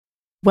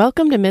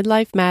Welcome to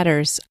Midlife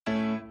Matters.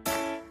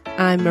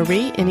 I'm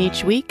Marie, and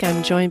each week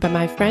I'm joined by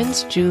my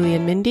friends Julie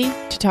and Mindy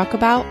to talk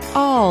about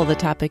all the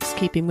topics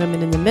keeping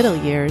women in the middle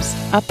years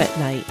up at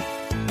night.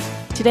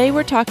 Today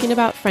we're talking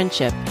about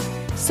friendship.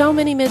 So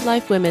many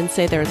midlife women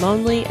say they're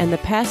lonely, and the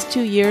past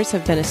 2 years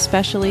have been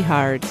especially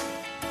hard.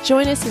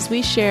 Join us as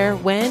we share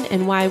when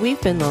and why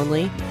we've been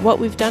lonely, what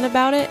we've done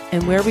about it,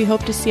 and where we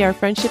hope to see our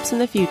friendships in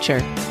the future.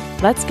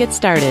 Let's get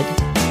started.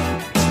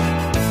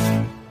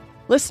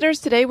 Listeners,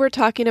 today we're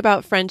talking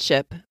about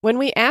friendship. When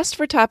we asked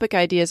for topic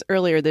ideas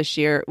earlier this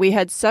year, we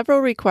had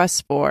several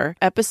requests for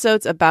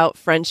episodes about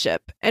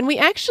friendship. And we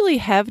actually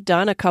have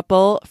done a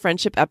couple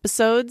friendship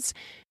episodes.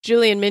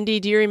 Julie and Mindy,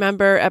 do you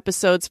remember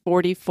episodes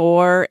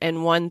 44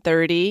 and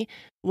 130?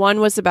 One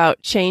was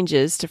about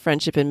changes to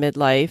friendship in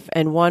midlife,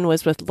 and one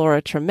was with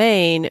Laura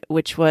Tremaine,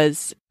 which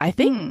was, I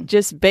think,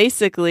 just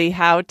basically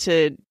how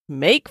to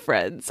make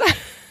friends.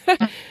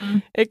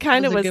 It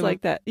kind of was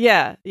like that.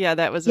 Yeah,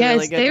 that was a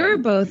really good one. Yes, they were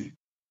both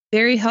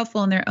very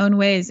helpful in their own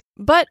ways.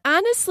 But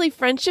honestly,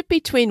 friendship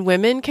between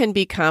women can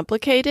be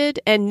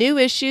complicated, and new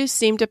issues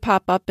seem to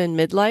pop up in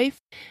midlife.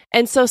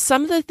 And so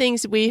some of the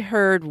things we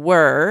heard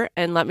were,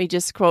 and let me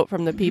just quote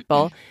from the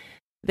people,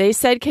 they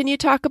said, can you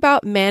talk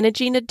about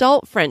managing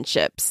adult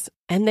friendships?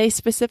 And they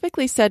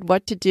specifically said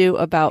what to do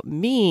about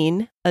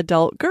mean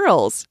adult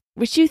girls,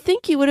 which you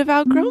think you would have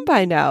outgrown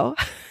by now.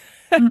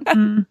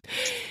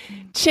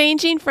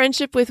 Changing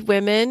friendship with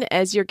women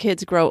as your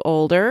kids grow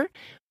older.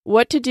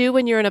 What to do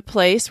when you're in a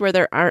place where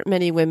there aren't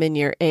many women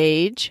your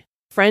age.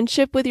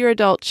 Friendship with your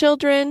adult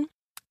children.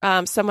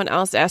 Someone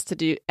else asked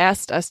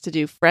us to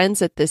do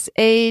friends at this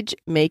age,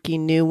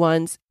 making new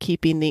ones,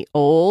 keeping the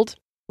old.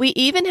 We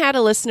even had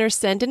a listener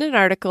send in an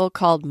article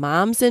called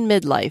Moms in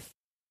Midlife,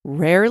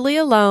 Rarely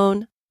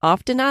Alone,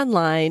 Often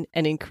Online,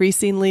 and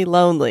Increasingly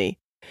Lonely.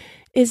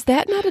 Is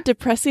that not a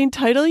depressing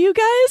title, you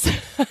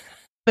guys?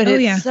 But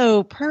it's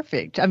so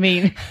perfect. I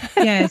mean,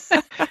 yes,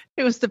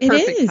 it was the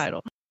perfect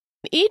title.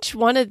 Each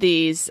one of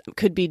these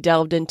could be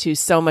delved into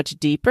so much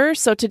deeper.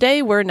 So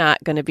today we're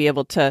not going to be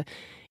able to,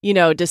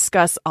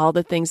 discuss all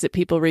the things that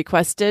people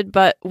requested,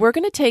 but we're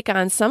going to take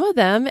on some of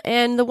them.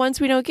 And the ones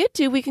we don't get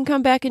to, we can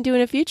come back and do in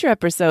a future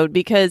episode,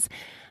 because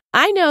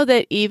I know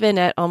that even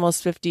at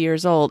almost 50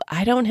 years old,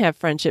 I don't have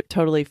friendship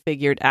totally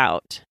figured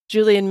out.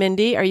 Julie and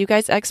Mindy, are you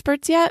guys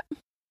experts yet?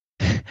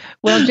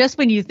 Well, just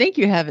when you think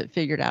you have it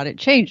figured out, it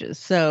changes.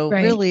 So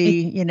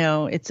really,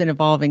 it's an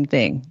evolving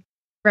thing.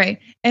 Right.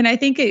 And I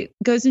think it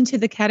goes into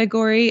the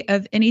category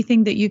of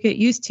anything that you get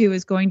used to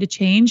is going to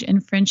change.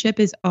 And friendship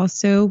is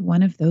also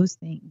one of those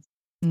things.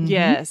 Mm-hmm.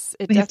 Yes,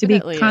 we have to be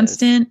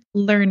constant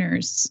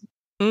learners.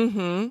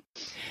 Mm-hmm.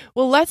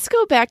 Well, let's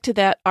go back to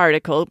that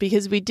article,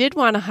 because we did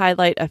want to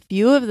highlight a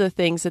few of the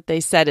things that they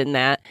said in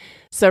that.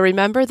 So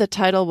remember, the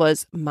title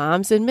was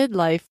Moms in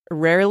Midlife,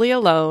 Rarely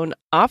Alone,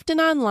 Often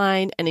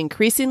Online, and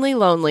Increasingly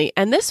Lonely.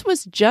 And this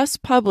was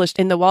just published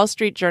in the Wall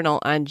Street Journal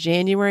on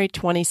January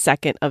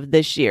 22nd of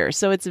this year.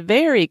 So it's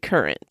very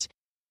current.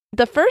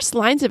 The first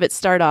lines of it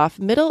start off,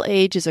 middle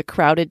age is a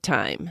crowded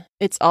time.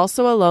 It's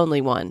also a lonely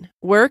one.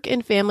 Work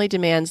and family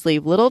demands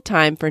leave little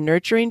time for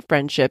nurturing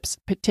friendships,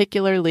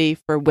 particularly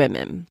for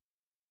women.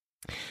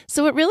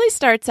 So it really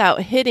starts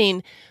out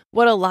hitting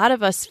what a lot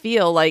of us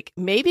feel like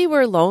maybe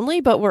we're lonely,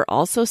 but we're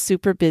also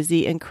super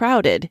busy and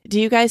crowded. Do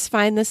you guys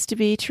find this to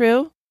be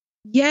true?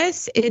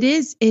 Yes, it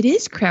is. It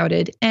is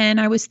crowded.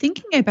 And I was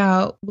thinking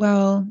about,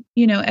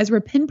 as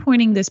we're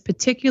pinpointing this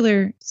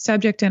particular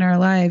subject in our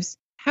lives,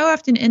 how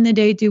often in the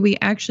day do we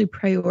actually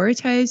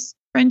prioritize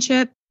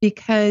friendship?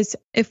 Because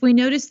if we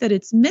notice that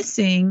it's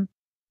missing,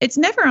 it's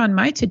never on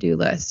my to-do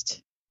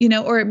list,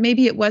 or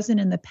maybe it wasn't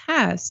in the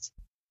past,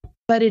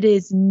 but it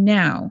is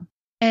now.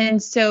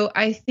 And so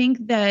I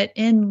think that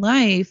in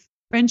life,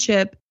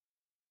 friendship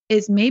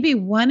is maybe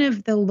one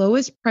of the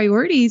lowest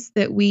priorities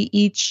that we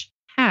each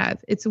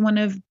have. It's one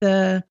of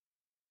the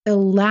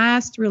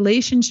last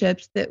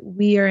relationships that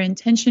we are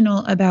intentional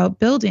about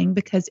building,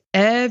 because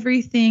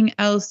everything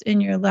else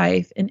in your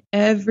life and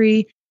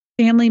every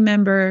family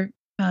member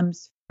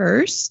comes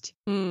first.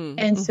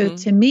 And so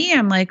to me,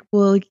 I'm like,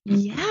 well,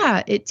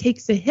 yeah, it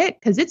takes a hit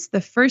because it's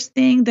the first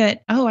thing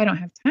that, I don't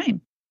have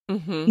time,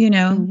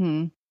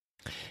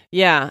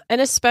 Yeah. And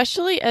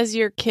especially as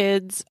your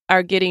kids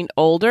are getting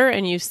older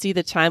and you see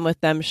the time with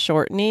them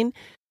shortening,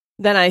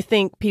 then I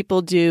think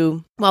people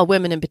do,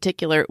 women in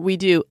particular, we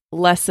do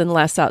less and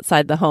less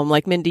outside the home.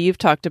 Like Mindy, you've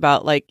talked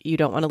about, like, you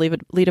don't want to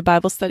lead a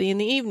Bible study in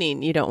the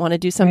evening. You don't want to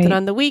do something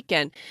on the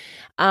weekend.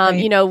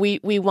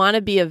 We want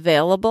to be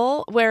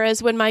available.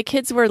 Whereas when my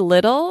kids were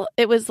little,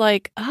 it was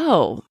like,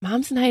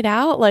 mom's night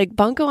out, like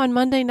bunko on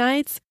Monday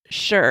nights.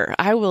 Sure,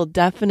 I will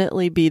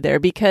definitely be there,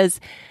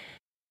 because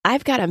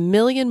I've got a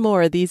million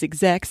more of these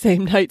exact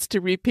same nights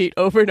to repeat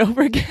over and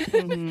over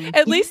again.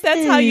 At least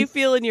that's how you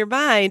feel in your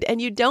mind.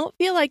 And you don't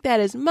feel like that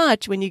as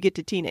much when you get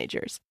to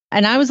teenagers.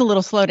 And I was a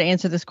little slow to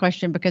answer this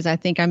question because I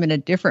think I'm in a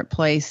different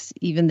place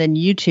even than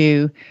you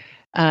two,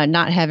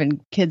 not having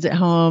kids at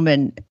home.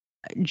 And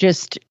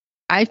just,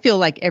 I feel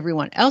like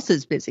everyone else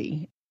is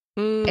busy.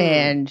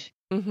 And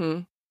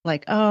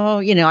like,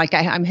 oh, like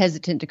I'm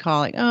hesitant to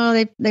call, like,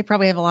 oh, they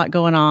probably have a lot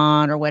going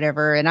on or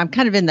whatever. And I'm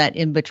kind of in that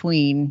in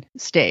between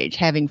stage,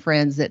 having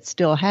friends that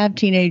still have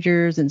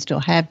teenagers and still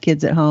have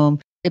kids at home.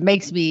 It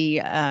makes me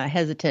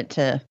hesitant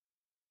to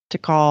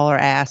call or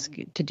ask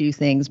to do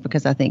things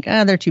because I think,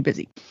 oh, they're too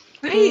busy.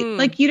 Right.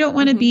 Like you don't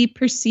want to be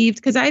perceived,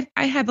 because I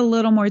have a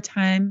little more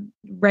time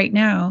right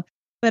now,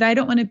 but I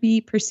don't want to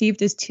be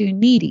perceived as too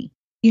needy,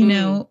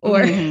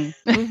 or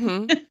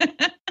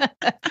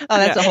oh,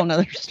 that's a whole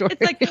nother story.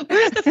 It's like,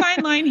 where's the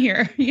fine line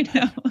here?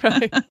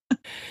 Right.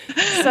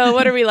 So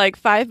what are we, like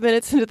 5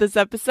 minutes into this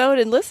episode?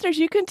 And listeners,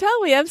 you can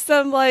tell we have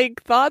some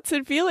like thoughts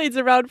and feelings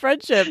around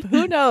friendship.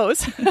 Who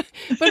knows?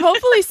 But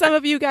hopefully some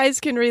of you guys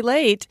can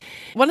relate.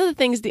 One of the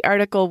things the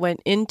article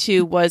went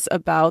into was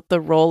about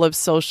the role of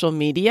social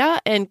media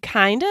and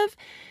kind of,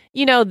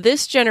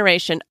 this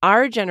generation,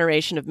 our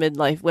generation of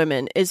midlife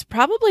women, is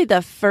probably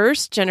the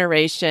first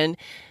generation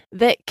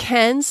that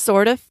can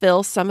sort of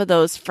fill some of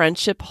those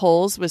friendship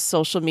holes with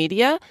social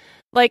media.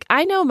 Like,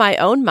 I know my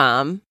own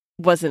mom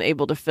wasn't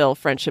able to fill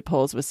friendship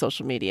holes with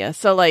social media.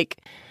 So, like,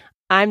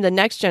 I'm the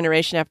next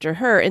generation after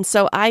her. And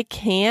so I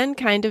can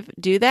kind of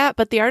do that.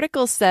 But the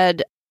article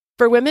said,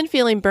 for women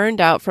feeling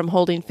burned out from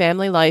holding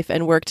family life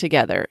and work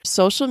together,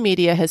 social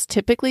media has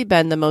typically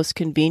been the most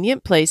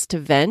convenient place to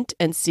vent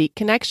and seek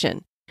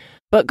connection.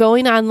 But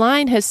going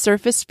online has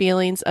surfaced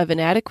feelings of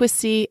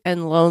inadequacy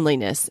and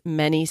loneliness,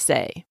 many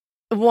say.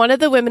 One of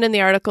the women in the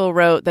article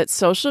wrote that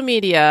social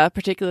media,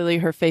 particularly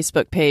her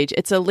Facebook page,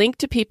 it's a link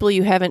to people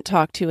you haven't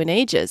talked to in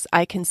ages.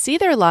 I can see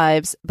their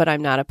lives, but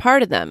I'm not a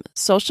part of them.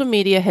 Social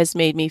media has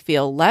made me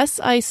feel less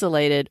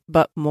isolated,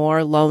 but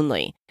more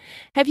lonely.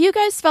 Have you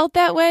guys felt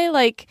that way?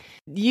 Like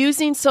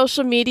using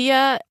social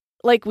media,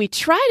 like we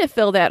try to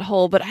fill that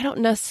hole, but I don't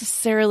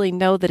necessarily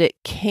know that it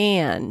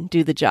can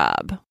do the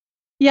job.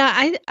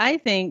 Yeah, I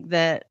think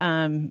that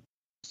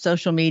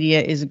social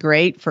media is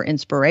great for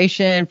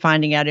inspiration,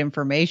 finding out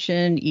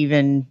information,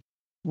 even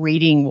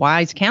reading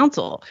wise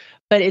counsel,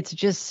 but it's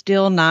just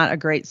still not a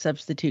great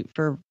substitute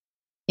for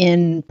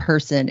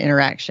in-person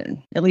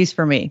interaction, at least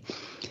for me.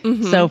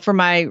 So for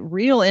my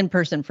real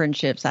in-person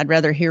friendships, I'd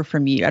rather hear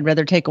from you. I'd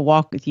rather take a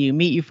walk with you,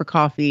 meet you for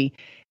coffee,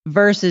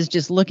 versus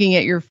just looking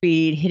at your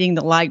feed, hitting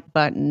the like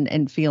button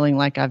and feeling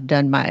like I've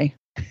done my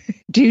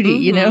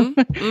duty,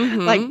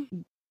 like,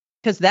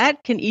 because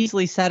that can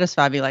easily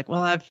satisfy me. Like,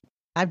 well,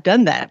 I've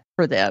done that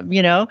for them,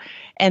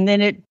 and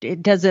then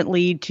it doesn't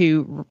lead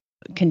to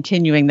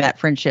continuing that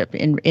friendship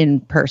in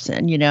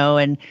person,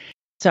 and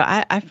so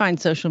I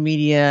find social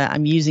media,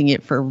 I'm using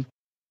it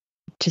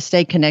to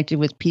stay connected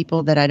with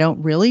people that I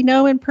don't really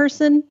know in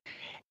person.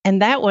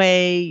 And that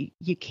way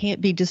you can't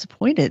be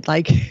disappointed.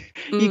 Like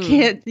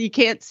you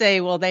can't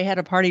say, well, they had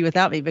a party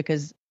without me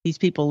because these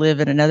people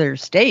live in another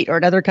state or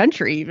another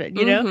country,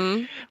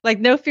 even, like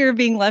no fear of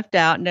being left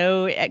out,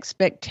 no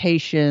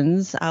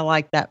expectations. I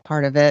like that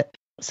part of it.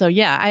 So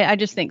yeah, I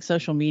just think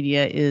social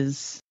media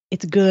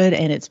it's good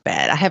and it's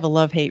bad. I have a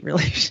love-hate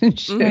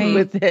relationship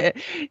with it.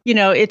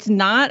 It's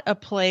not a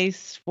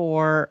place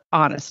for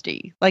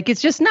honesty. Like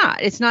it's just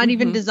not. It's not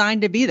even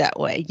designed to be that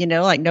way.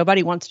 Like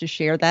nobody wants to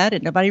share that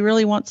and nobody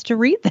really wants to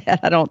read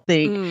that, I don't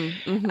think.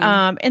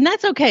 And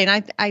that's okay.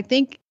 And I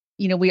think,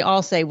 we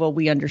all say, well,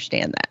 we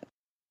understand that.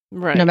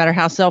 Right. No matter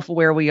how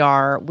self-aware we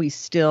are, we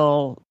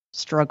still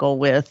struggle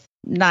with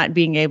not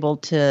being able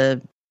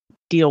to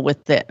deal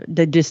with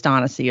the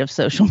dishonesty of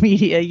social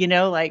media.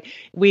 Like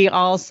we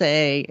all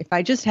say, if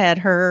I just had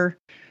her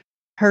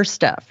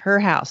stuff, her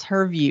house,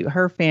 her view,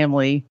 her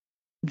family,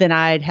 then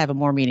I'd have a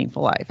more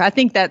meaningful life. I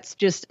think that's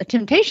just a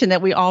temptation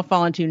that we all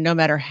fall into, no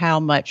matter how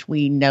much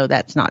we know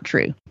that's not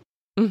true.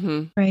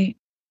 Right.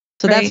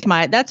 So that's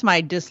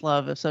my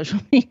dislove of social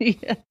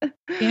media.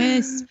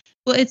 Yes.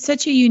 Well, it's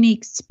such a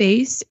unique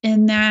space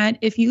in that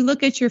if you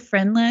look at your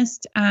friend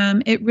list,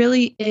 it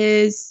really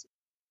is,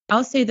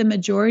 I'll say the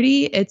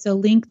majority, it's a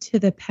link to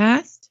the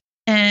past.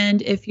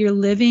 And if you're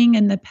living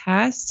in the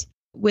past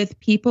with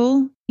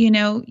people,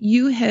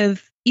 you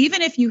have,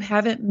 even if you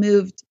haven't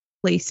moved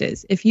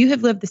places, if you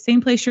have lived the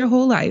same place your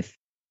whole life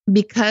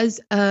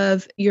because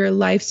of your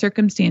life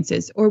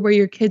circumstances or where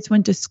your kids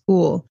went to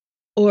school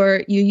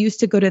or you used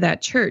to go to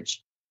that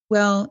church,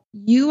 well,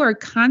 you are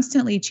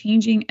constantly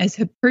changing as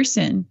a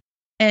person.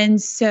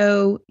 And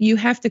so you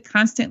have to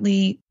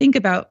constantly think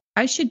about,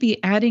 I should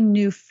be adding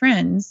new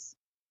friends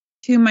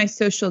to my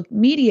social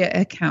media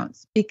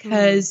accounts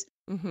because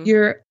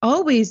you're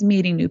always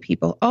meeting new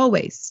people,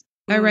 always.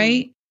 All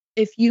right.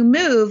 If you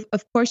move,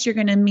 of course, you're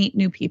going to meet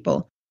new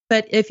people.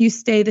 But if you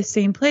stay the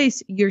same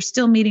place, you're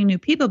still meeting new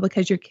people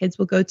because your kids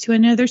will go to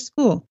another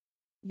school.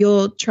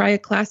 You'll try a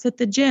class at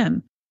the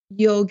gym.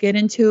 You'll get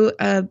into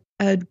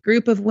a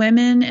group of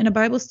women in a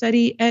Bible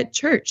study at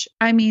church.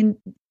 I mean,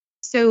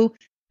 so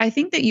I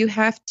think that you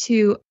have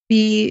to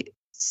be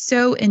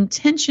so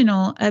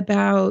intentional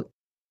about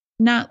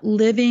not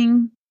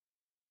living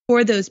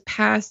for those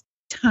past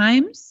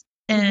times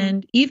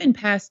and even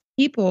past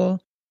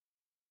people.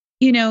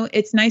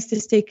 It's nice to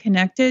stay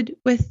connected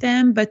with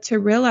them, but to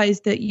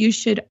realize that you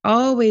should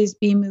always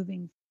be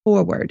moving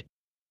forward.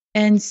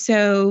 And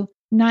so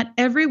not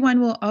everyone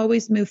will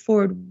always move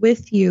forward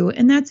with you.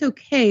 And that's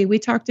okay. We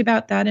talked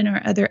about that in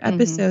our other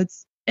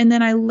episodes. And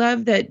then I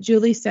love that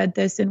Julie said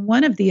this in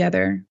one of the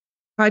other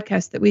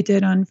podcasts that we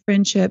did on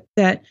friendship,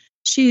 that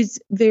she's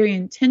very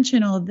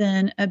intentional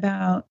then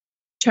about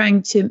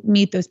trying to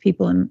meet those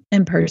people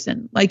in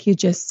person, like you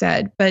just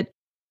said. But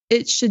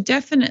it should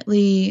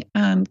definitely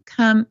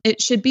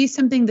it should be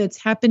something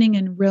that's happening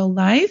in real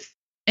life.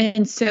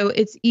 And so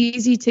it's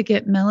easy to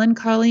get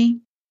melancholy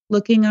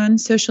looking on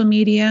social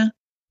media.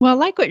 Well, I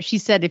like what she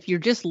said, if you're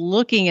just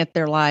looking at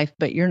their life,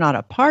 but you're not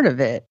a part of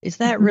it, is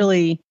that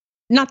really,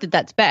 not that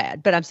that's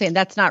bad, but I'm saying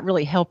that's not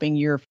really helping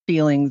your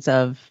feelings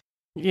of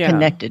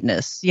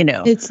connectedness,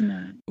 It's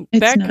not.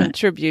 That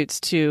contributes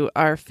to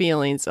our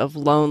feelings of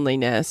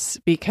loneliness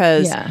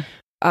because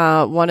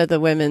one of the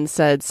women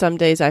said, some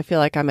days I feel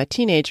like I'm a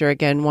teenager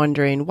again,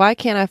 wondering, why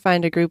can't I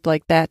find a group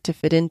like that to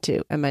fit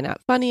into? Am I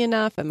not funny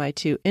enough? Am I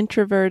too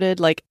introverted?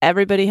 Like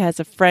everybody has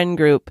a friend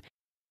group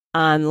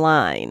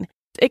online.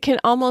 It can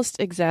almost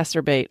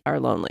exacerbate our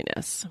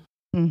loneliness.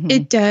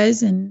 It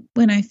does. And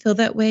when I feel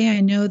that way, I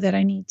know that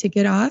I need to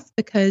get off,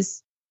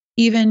 because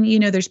even,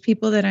 there's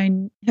people that I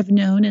have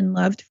known and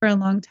loved for a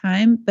long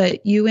time,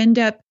 but you end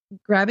up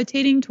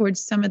gravitating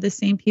towards some of the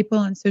same people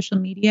on social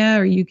media,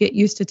 or you get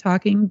used to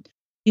talking,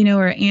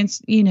 or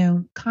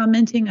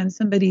commenting on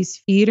somebody's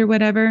feed or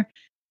whatever.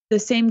 The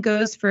same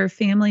goes for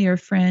family or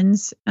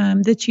friends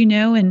that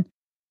and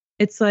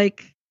it's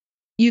like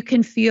you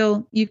can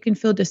feel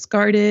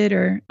discarded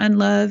or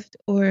unloved,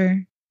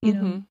 or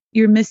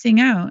you're missing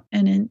out,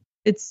 and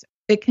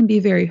it can be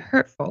very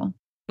hurtful.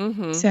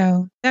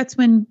 So that's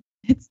when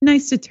it's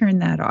nice to turn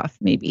that off,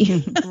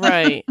 maybe.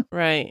 Right.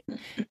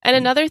 And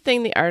another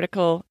thing the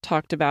article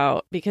talked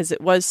about, because it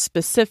was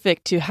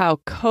specific to how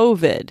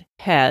COVID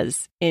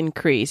has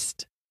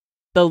increased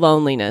the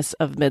loneliness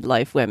of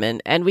midlife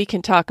women. And we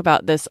can talk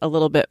about this a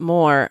little bit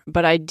more,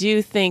 but I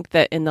do think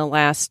that in the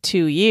last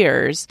 2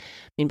 years,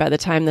 by the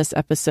time this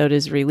episode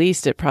is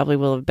released, it probably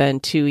will have been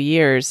 2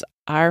 years,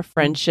 our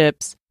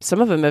friendships,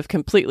 some of them have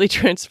completely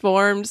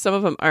transformed. Some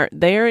of them aren't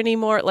there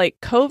anymore. Like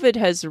COVID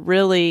has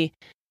really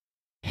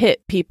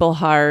hit people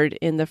hard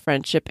in the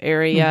friendship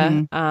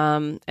area.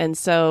 And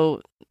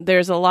so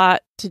there's a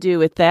lot to do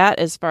with that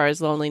as far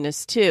as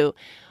loneliness too.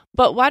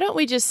 But why don't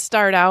we just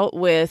start out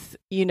with,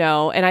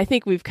 and I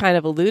think we've kind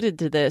of alluded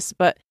to this,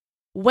 but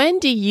when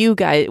do you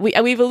guys,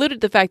 we've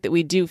alluded to the fact that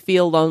we do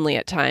feel lonely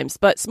at times,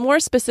 but more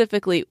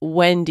specifically,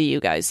 when do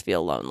you guys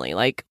feel lonely?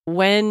 Like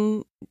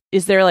when,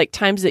 is there like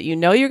times that you're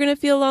going to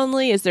feel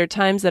lonely? Is there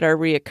times that are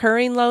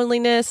reoccurring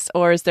loneliness?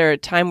 Or is there a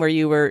time where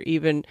you were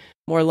even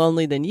more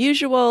lonely than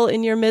usual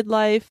in your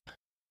midlife?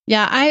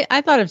 Yeah,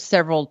 I thought of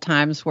several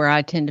times where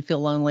I tend to feel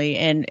lonely,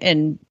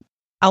 and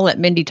I'll let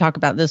Mindy talk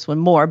about this one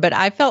more, but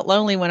I felt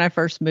lonely when I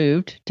first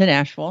moved to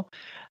Nashville.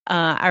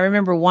 I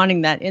remember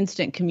wanting that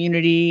instant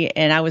community,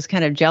 and I was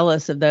kind of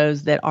jealous of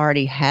those that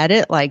already had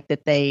it, like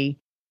that they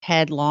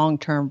had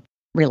long-term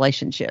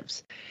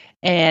relationships.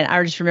 And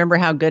I just remember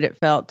how good it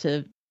felt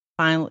to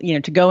finally,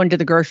 to go into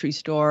the grocery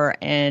store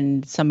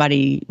and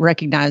somebody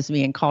recognized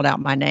me and called out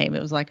my name.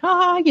 It was like,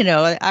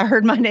 I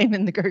heard my name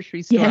in the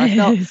grocery store.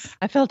 Yes.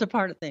 I felt a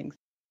part of things.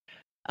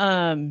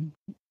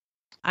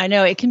 I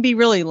know it can be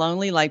really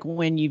lonely, like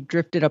when you've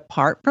drifted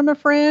apart from a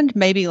friend,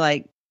 maybe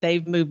like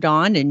they've moved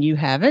on and you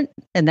haven't,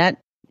 and that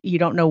you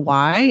don't know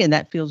why, and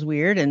that feels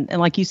weird. And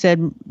like you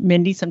said,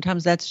 Mindy,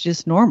 sometimes that's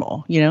just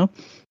normal,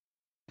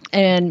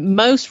 And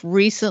most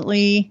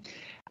recently,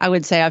 I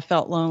would say I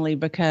felt lonely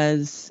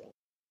because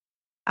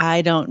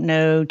I don't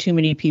know too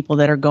many people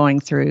that are going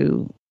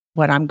through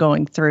what I'm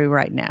going through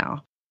right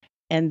now.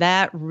 And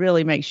that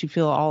really makes you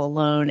feel all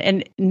alone.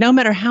 And no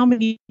matter how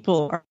many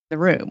people are in the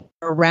room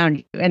or around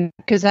you, and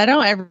because I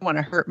don't ever want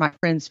to hurt my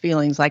friends'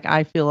 feelings like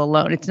I feel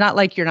alone. It's not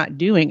like you're not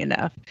doing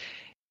enough.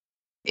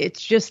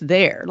 It's just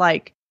there.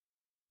 Like,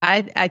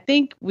 I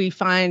think we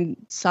find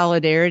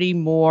solidarity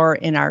more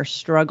in our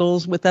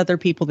struggles with other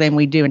people than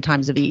we do in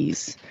times of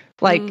ease.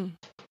 Like,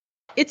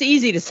 it's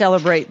easy to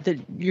celebrate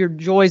your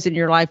joys in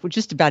your life with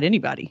just about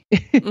anybody,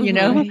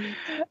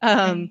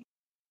 Right.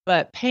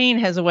 But pain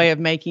has a way of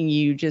making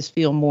you just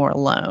feel more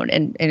alone.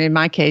 And in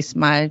my case,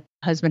 my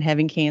husband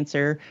having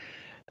cancer.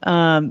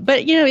 But,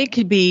 it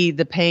could be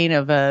the pain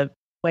of a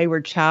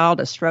wayward child,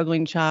 a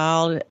struggling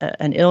child,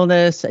 an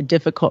illness, a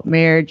difficult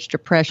marriage,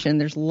 depression.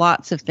 There's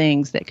lots of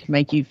things that can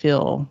make you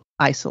feel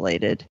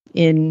isolated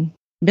in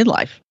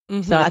midlife.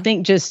 So I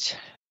think just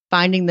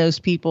finding those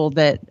people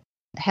that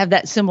have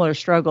that similar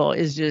struggle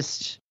is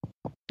just,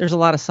 there's a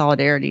lot of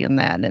solidarity in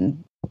that.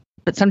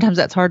 But sometimes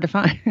that's hard to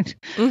find.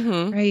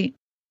 Right.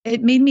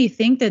 It made me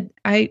think that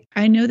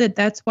I know that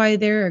that's why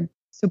there are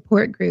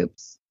support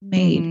groups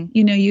made.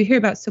 You hear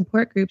about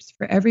support groups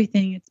for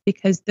everything. It's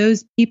because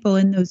those people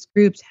in those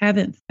groups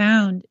haven't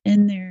found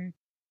in their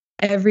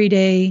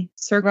everyday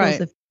circles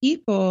of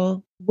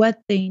people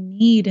what they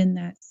need in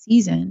that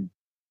season.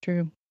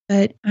 True.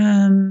 But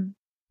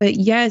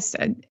yes,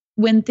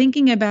 when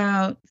thinking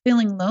about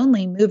feeling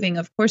lonely, moving,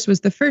 of course, was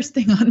the first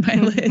thing on my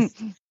list.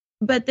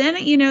 But then,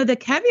 the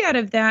caveat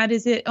of that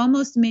is it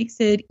almost makes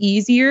it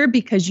easier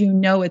because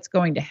it's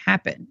going to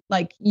happen.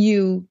 Like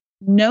you're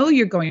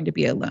going to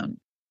be alone.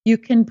 You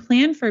can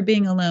plan for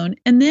being alone,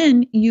 and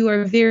then you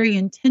are very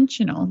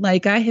intentional.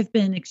 Like I have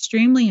been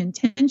extremely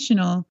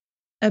intentional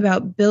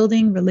about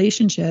building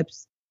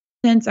relationships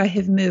since I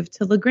have moved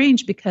to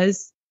LaGrange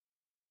because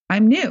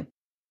I'm new.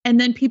 And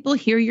then people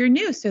hear you're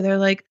new. So they're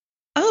like,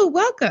 oh,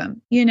 welcome,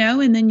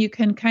 and then you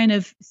can kind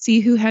of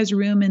see who has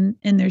room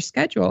in their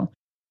schedule.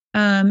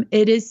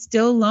 It is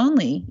still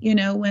lonely,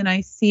 when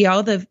I see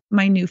all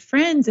my new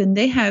friends and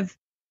they have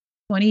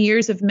 20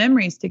 years of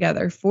memories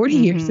together, 40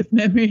 years of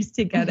memories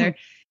together.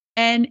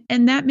 And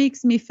that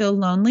makes me feel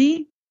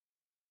lonely.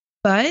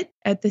 But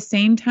at the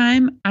same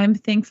time, I'm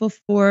thankful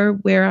for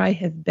where I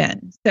have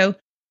been. So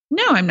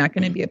no, I'm not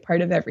going to be a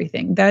part of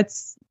everything.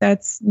 That's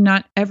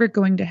not ever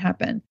going to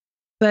happen.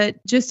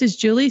 But just as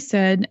Julie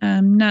said,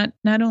 not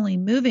only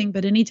moving,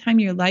 but anytime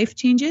your life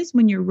changes,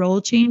 when your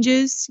role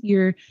changes,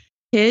 your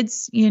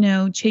kids,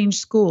 change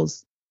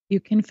schools, you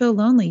can feel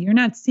lonely. You're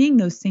not seeing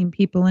those same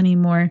people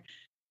anymore.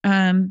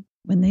 When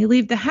they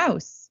leave the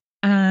house,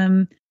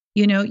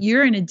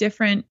 you're in a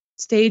different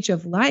stage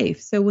of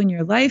life. So when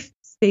your life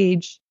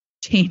stage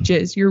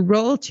changes, your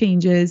role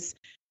changes,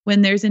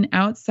 when there's an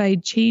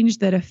outside change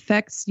that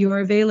affects your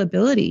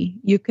availability,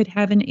 you could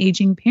have an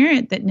aging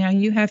parent that now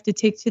you have to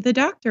take to the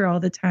doctor all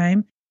the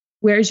time,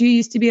 whereas you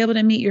used to be able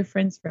to meet your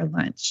friends for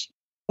lunch,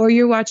 or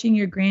you're watching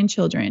your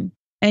grandchildren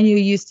and you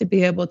used to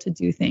be able to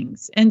do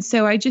things. And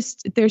so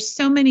there's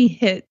so many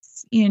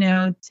hits,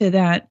 to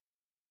that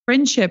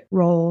friendship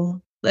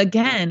role.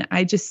 Again,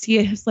 I just see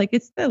it as like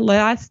it's the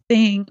last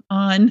thing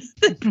on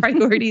the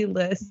priority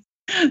list.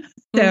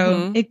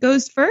 So it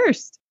goes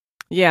first.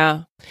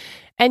 Yeah.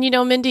 And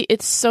Mindy,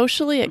 it's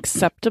socially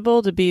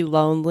acceptable to be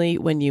lonely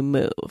when you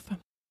move.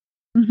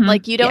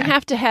 Like you don't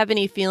have to have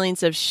any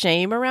feelings of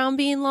shame around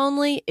being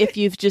lonely if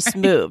you've just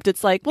moved.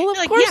 It's like, well, of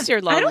course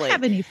you're lonely. I don't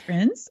have any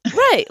friends.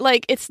 Right.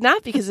 Like it's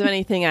not because of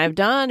anything I've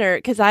done or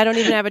because I don't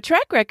even have a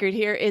track record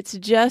here. It's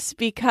just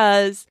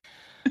because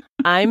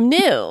I'm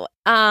new.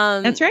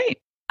 That's right.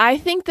 I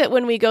think that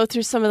when we go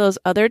through some of those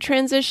other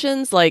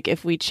transitions, like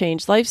if we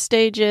change life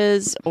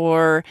stages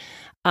or,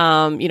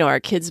 our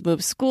kids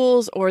move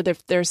schools, or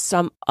if there's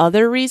some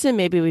other reason,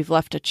 maybe we've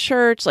left a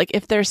church, like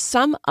if there's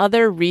some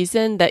other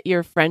reason that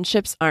your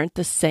friendships aren't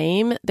the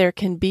same, there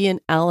can be an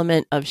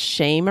element of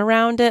shame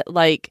around it.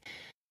 Like,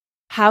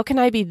 how can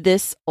I be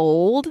this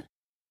old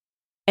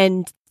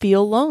and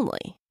feel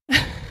lonely?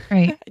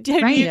 Right. Do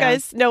you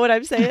guys know what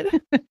I'm saying?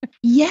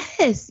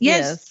 Yes.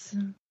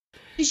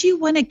 Because you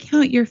want to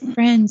count your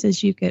friends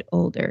as you get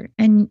older.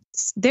 And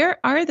there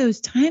are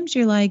those times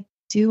you're like,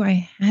 do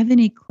I have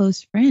any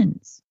close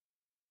friends?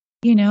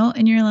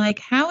 And you're like,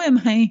 how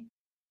am I,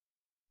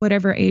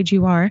 whatever age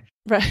you are?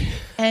 Right.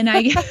 And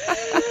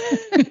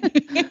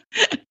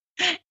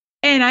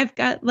and I've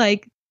got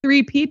like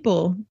 3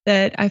 people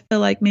that I feel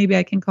like maybe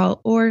I can call,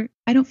 or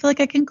I don't feel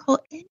like I can call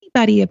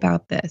anybody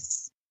about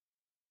this.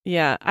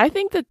 Yeah. I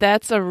think that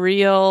that's a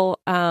real,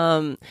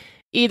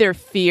 either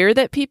fear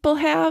that people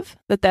have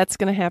that that's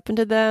going to happen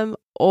to them,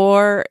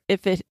 or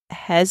if it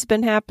has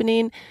been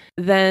happening,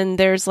 then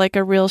there's like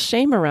a real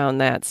shame around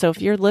that. So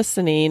if you're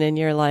listening and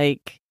you're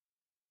like,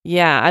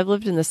 yeah, I've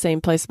lived in the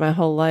same place my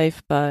whole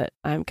life, but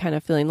I'm kind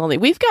of feeling lonely.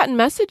 We've gotten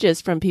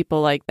messages from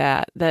people like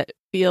that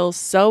feel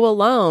so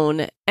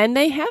alone and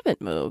they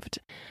haven't moved.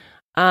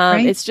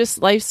 Right. It's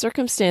just life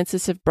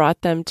circumstances have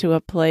brought them to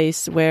a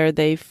place where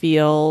they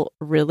feel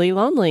really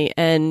lonely.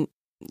 And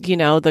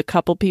the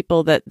couple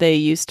people that they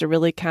used to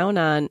really count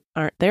on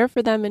aren't there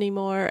for them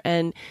anymore.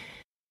 And,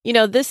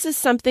 this is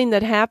something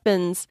that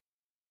happens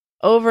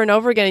over and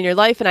over again in your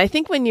life. And I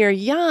think when you're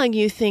young,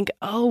 you think,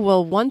 oh,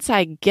 well, once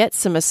I get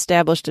some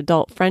established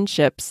adult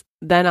friendships,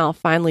 then I'll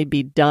finally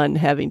be done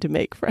having to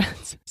make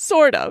friends.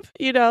 Sort of,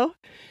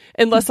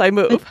 unless I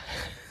move.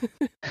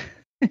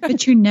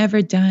 But you're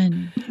never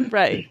done.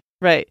 Right.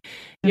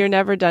 You're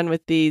never done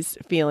with these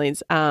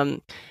feelings.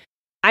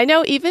 I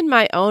know even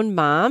my own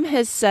mom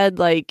has said,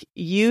 like,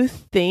 you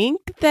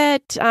think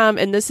that,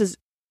 and this is,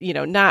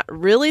 not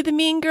really the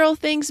mean girl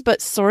things,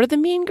 but sort of the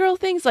mean girl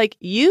things. Like,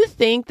 you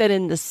think that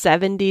in the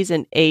 70s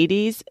and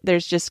 80s,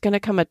 there's just going to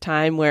come a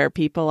time where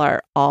people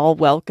are all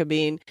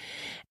welcoming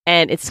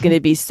and it's going to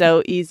be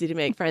so easy to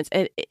make friends.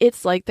 And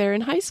it's like they're in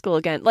high school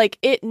again. Like,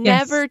 it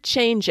never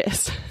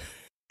changes.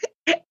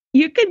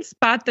 You can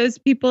spot those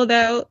people,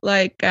 though.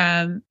 Like,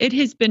 it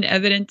has been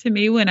evident to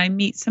me when I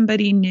meet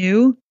somebody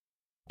new,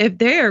 if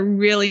they are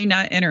really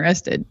not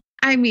interested.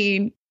 I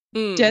mean,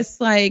 just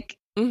like,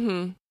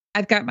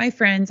 I've got my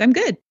friends, I'm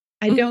good.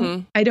 I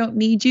don't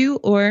need you,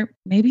 or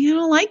maybe I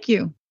don't like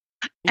you.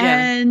 Yeah.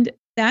 And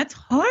that's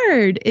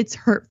hard. It's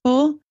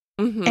hurtful.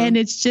 And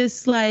it's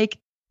just like,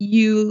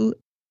 you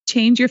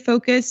change your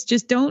focus.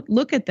 Just don't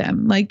look at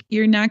them. Like,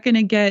 you're not going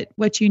to get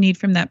what you need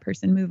from that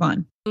person. Move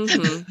on.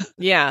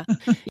 Yeah.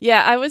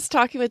 I was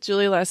talking with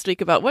Julie last week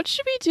about what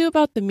should we do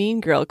about the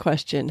mean girl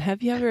question.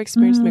 Have you ever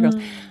experienced the mean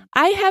girls?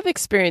 I have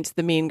experienced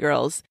the mean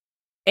girls.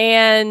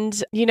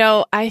 And,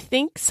 I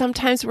think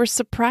sometimes we're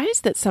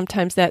surprised that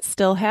sometimes that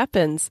still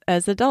happens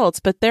as adults.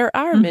 But there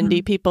are,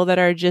 Mindy, people that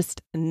are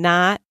just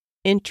not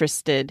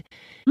interested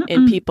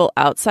in people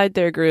outside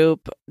their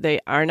group. They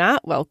are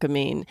not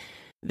welcoming.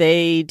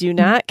 They do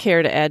not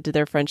care to add to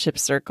their friendship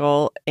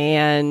circle.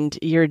 And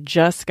you're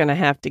just going to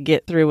have to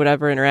get through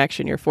whatever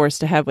interaction you're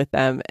forced to have with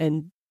them.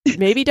 And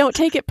maybe don't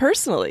take it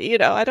personally.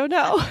 I don't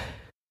know.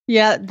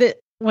 Yeah.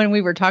 When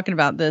we were talking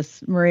about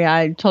this, Maria,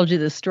 I told you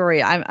this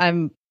story.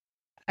 I'm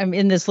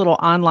in this little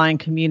online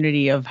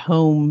community of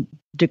home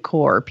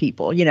decor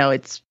people.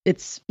 It's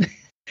it's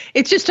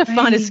just a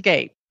fun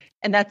escape.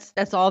 And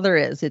that's all there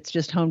is. It's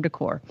just home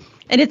decor.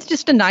 And it's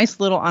just a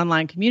nice little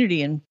online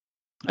community. And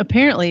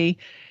apparently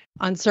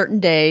on certain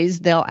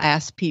days, they'll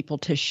ask people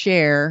to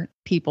share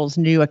people's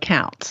new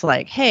accounts.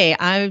 Like, hey,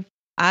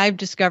 I've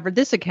discovered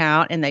this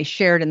account, and they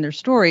share it in their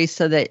stories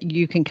so that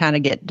you can kind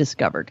of get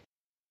discovered.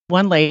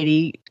 One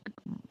lady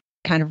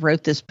kind of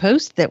wrote this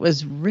post that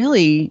was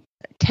really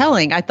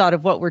telling, I thought,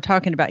 of what we're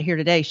talking about here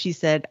today. She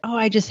said, "Oh,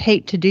 I just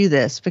hate to do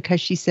this,"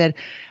 because she said,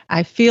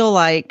 "I feel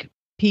like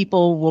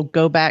people will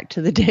go back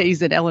to the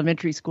days in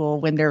elementary school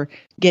when they're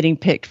getting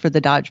picked for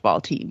the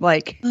dodgeball team.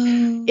 Like,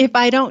 if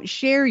I don't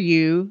share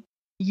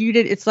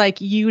it's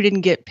like you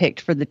didn't get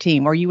picked for the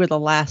team, or you were the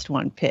last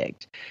one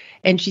picked."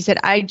 And she said,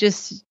 I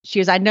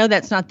know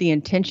that's not the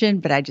intention,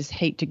 but I just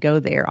hate to go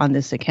there on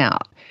this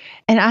account.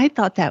 And I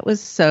thought that was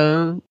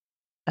so,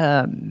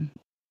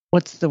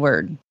 what's the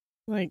word?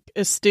 Like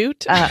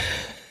astute?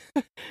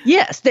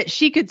 Yes, that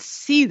she could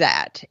see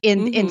that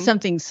in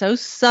something so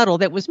subtle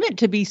that was meant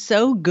to be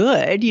so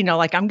good,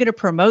 like, I'm going to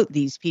promote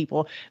these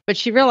people. But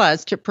she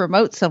realized to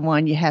promote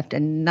someone, you have to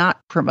not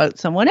promote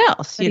someone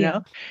else, you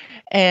know?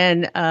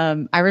 And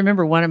I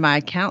remember one of my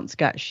accounts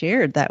got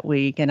shared that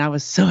week, and I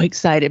was so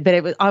excited.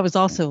 But I was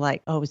also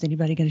like, oh, is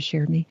anybody going to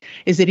share me?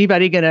 Is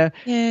anybody going to,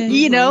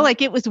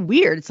 like, it was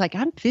weird. It's like,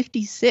 I'm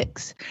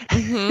 56.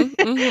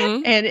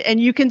 And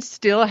you can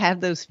still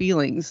have those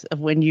feelings of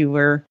when you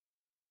were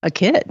a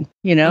kid,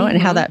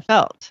 and how that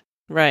felt.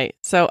 Right.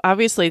 So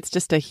obviously it's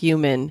just a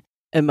human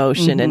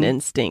emotion and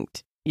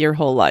instinct your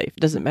whole life.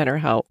 Doesn't matter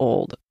how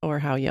old or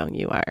how young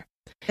you are.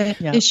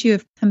 The issue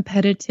of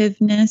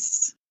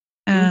competitiveness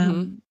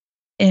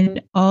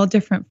in all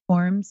different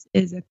forms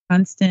is a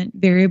constant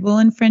variable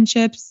in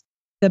friendships.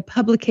 The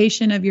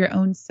publication of your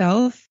own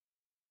self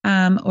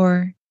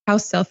or how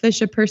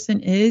selfish a person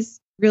is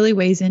really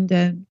weighs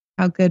into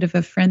how good of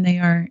a friend they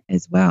are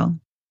as well.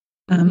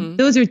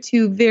 Those are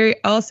two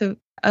very also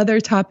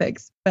other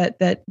topics, but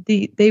that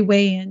they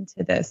weigh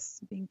into this,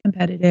 being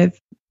competitive,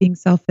 being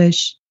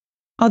selfish,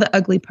 all the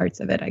ugly parts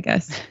of it, I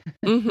guess.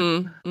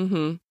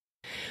 Well,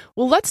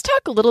 let's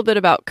talk a little bit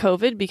about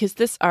COVID, because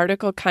this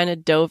article kind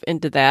of dove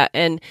into that.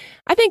 And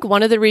I think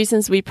one of the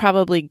reasons we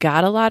probably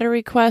got a lot of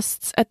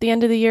requests at the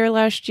end of the year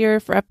last year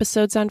for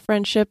episodes on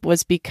friendship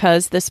was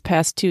because this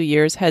past 2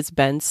 years has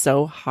been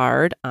so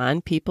hard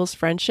on people's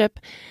friendship.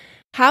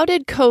 How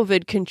did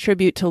COVID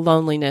contribute to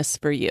loneliness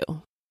for you?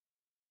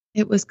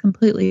 It was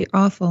completely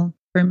awful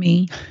for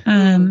me.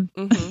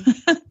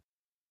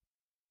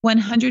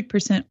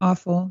 100%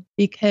 awful,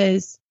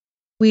 because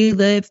we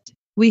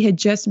had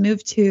just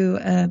moved to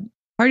a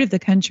part of the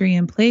country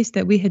and place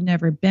that we had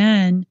never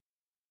been.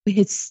 We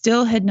had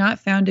not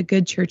found a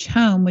good church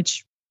home,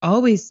 which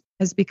always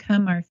has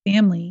become our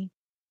family.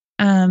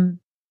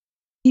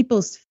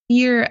 People's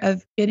fear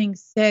of getting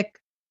sick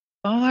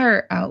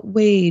far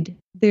outweighed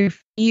their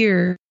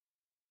fear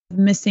of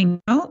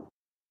missing out,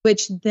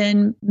 which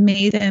then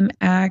made them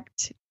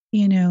act,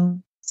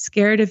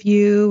 scared of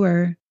you,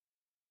 or,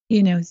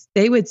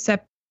 they would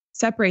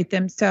separate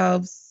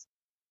themselves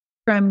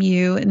from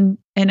you.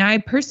 And I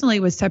personally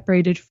was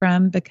separated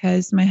from,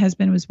 because my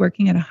husband was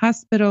working at a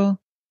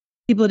hospital.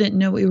 People didn't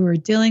know what we were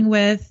dealing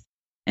with.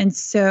 And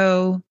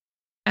so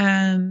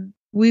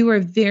we were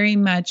very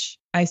much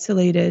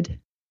isolated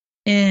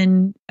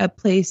in a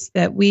place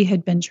that we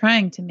had been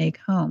trying to make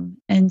home.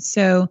 And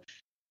so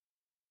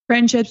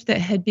friendships that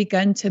had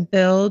begun to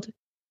build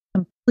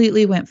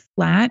completely went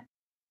flat.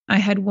 I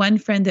had one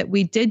friend that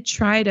we did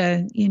try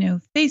to,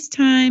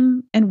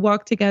 FaceTime and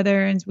walk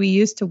together, as we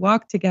used to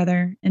walk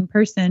together in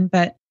person.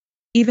 But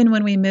even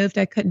when we moved,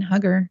 I couldn't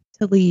hug her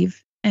to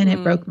leave, and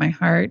it broke my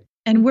heart.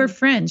 And we're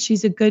friends.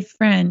 She's a good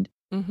friend.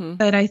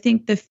 But I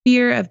think the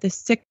fear of the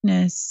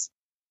sickness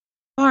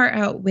far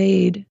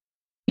outweighed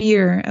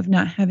fear of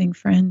not having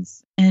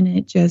friends. And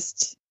it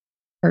just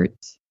hurt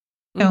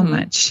so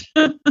much.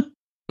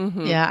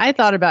 Yeah, I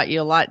thought about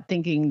you a lot,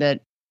 thinking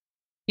that,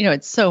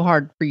 it's so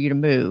hard for you to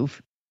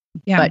move.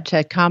 Yeah. But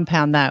to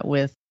compound that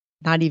with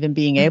not even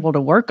being able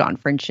to work on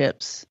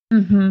friendships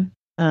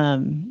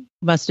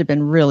must have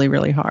been really,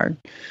 really hard.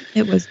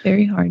 It was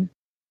very hard.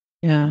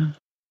 Yeah.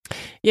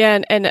 Yeah.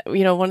 And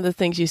one of the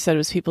things you said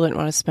was people didn't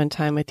want to spend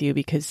time with you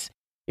because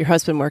your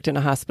husband worked in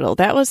a hospital.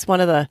 That was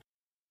one of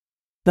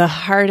the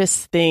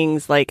hardest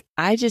things. Like,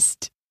 I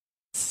just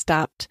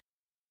stopped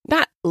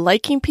not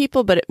liking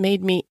people, but it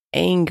made me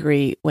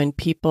angry when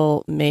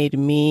people made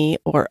me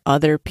or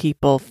other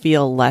people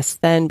feel less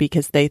than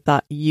because they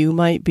thought you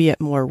might be at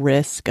more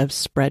risk of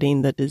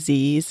spreading the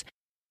disease.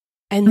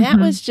 And that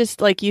was just,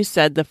 like you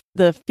said,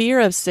 the fear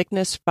of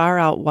sickness far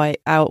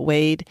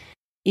outweighed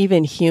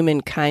even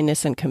human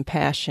kindness and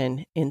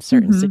compassion in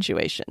certain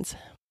situations.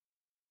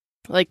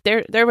 Like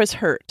there was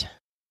hurt.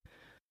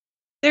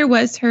 There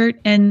was hurt.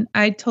 And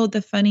I told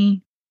the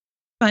funny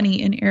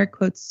in air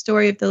quotes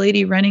story of the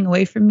lady running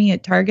away from me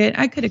at Target.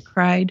 I could have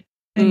cried.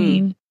 I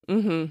mean,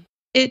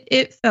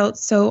 it felt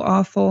so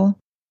awful.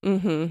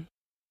 So,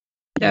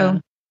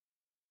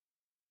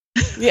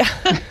 yeah.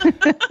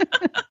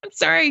 I'm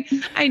sorry.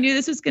 I knew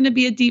this was going to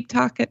be a deep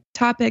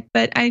topic,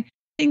 but I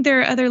think there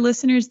are other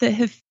listeners that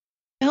have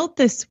felt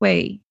this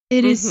way.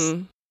 It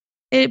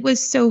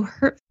was so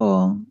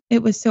hurtful.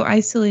 It was so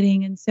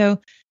isolating. And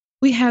so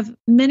we have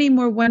many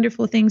more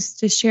wonderful things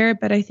to share,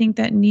 but I think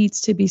that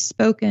needs to be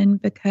spoken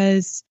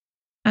because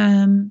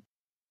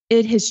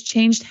it has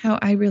changed how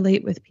I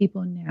relate with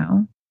people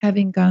now,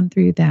 having gone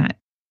through that.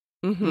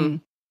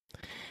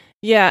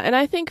 Yeah. And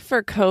I think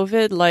for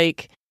COVID,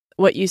 like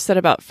what you said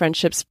about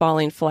friendships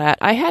falling flat,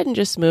 I hadn't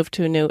just moved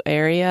to a new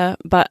area,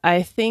 but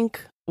I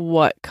think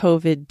what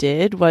COVID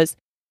did was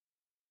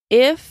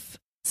if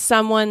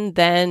someone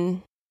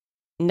then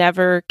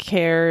never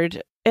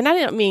cared, and I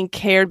didn't mean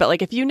cared, but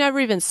like if you never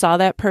even saw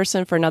that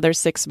person for another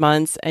 6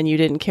 months and you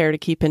didn't care to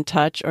keep in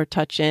touch or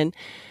touch in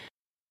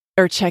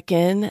or check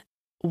in,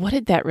 what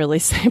did that really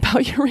say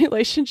about your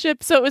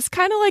relationship? So it was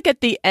kind of like at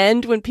the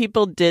end when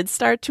people did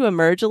start to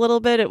emerge a little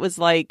bit, it was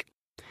like,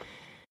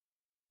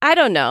 I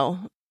don't know,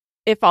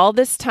 if all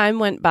this time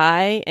went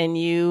by and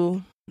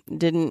you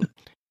didn't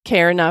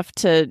care enough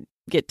to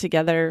get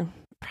together,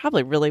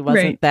 probably really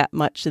wasn't that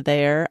much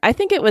there. I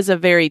think it was a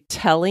very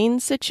telling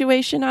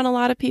situation on a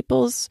lot of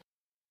people's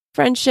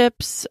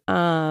friendships.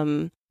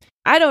 I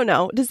don't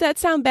know. Does that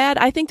sound bad?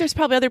 I think there's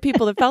probably other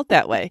people that felt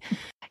that way.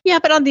 Yeah,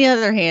 but on the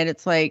other hand,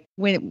 it's like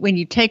when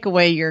you take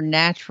away your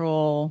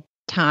natural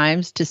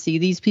times to see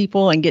these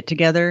people and get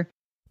together,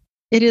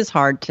 it is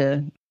hard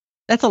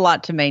that's a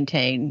lot to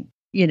maintain,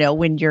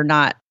 when you're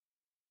not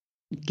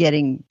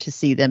getting to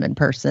see them in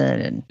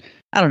person. And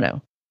I don't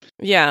know.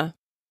 Yeah.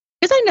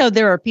 Because I know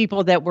there are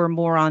people that were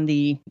more on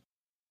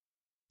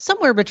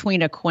somewhere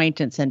between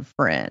acquaintance and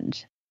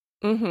friend.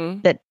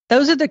 That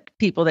those are the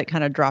people that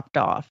kind of dropped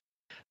off.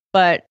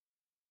 But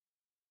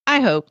I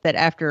hope that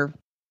after,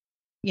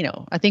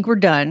 I think we're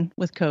done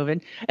with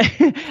COVID.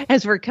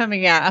 As we're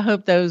coming out, I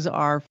hope those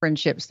are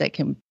friendships that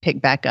can pick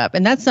back up.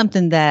 And that's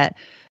something that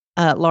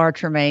Laura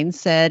Tremaine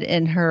said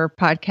in her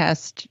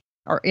podcast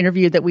or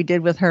interview that we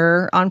did with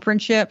her on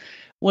friendship,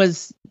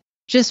 was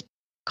just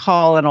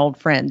call an old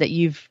friend that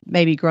you've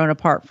maybe grown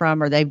apart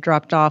from or they've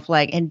dropped off,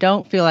 and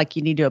don't feel like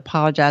you need to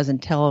apologize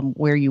and tell them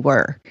where you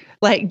were.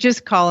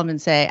 Just call them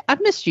and say,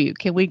 I've missed you.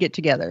 Can we get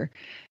together?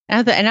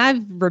 And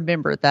I've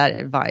remembered that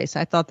advice.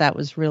 I thought that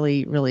was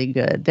really, really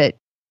good, that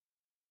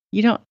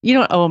you don't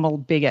owe them a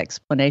big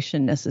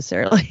explanation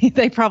necessarily.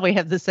 They probably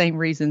have the same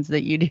reasons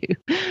that you do.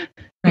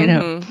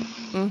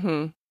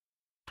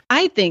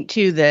 I think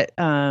too that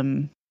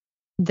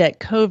that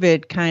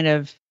COVID kind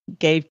of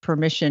gave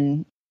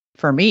permission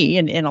for me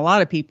and a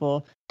lot of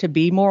people to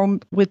be more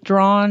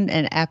withdrawn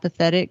and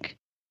apathetic.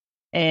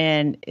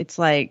 And it's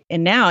like,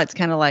 and now it's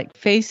kind of like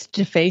face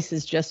to face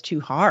is just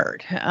too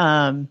hard.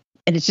 And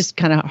it's just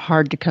kind of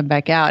hard to come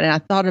back out. And I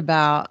thought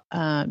about,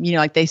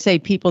 like they say,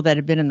 people that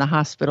have been in the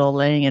hospital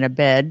laying in a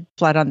bed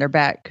flat on their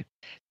back,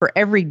 for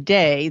every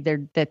day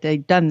that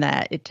they've done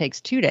that, it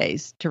takes 2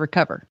 days to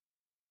recover.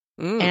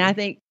 And I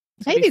think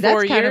maybe that's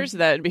 4 years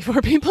then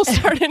before people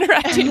start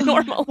interacting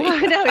normally. Well,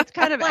 I know it's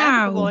kind of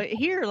applicable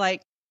here.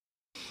 Like,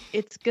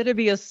 it's going to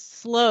be a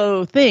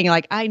slow thing.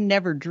 Like, I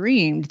never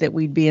dreamed that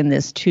we'd be in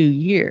this 2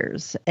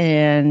 years.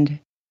 And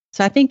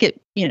so I think it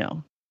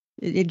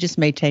just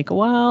may take a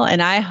while.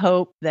 And I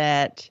hope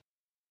that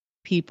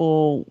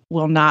people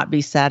will not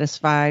be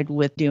satisfied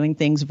with doing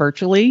things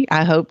virtually.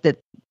 I hope that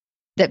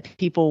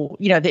people,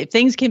 that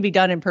things can be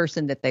done in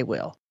person, that they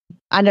will.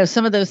 I know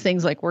some of those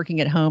things like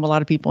working at home, a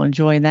lot of people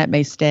enjoy, and that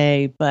may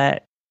stay,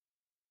 but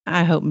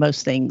I hope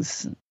most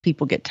things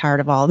people get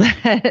tired of all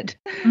that.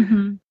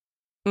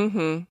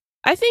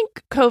 I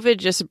think COVID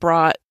just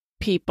brought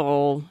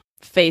people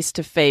face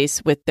to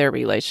face with their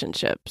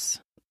relationships,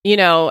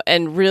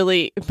 and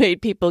really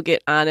made people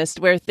get honest,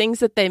 where things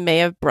that they may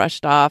have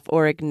brushed off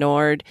or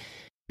ignored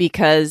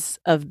because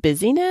of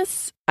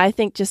busyness. I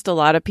think just a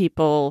lot of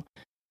people,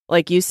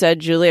 like you said,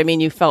 Julie, I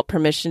mean, you felt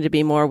permission to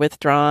be more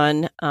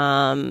withdrawn.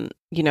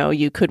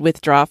 You could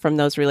withdraw from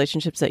those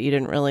relationships that you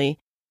didn't really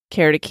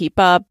care to keep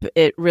up.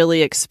 It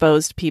really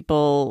exposed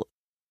people's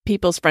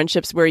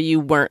friendships where you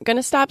weren't going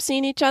to stop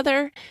seeing each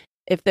other.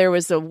 If there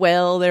was a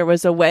will, there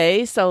was a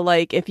way. So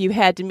like if you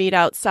had to meet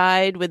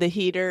outside with a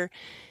heater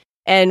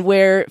and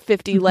wear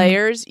 50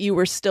 layers, you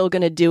were still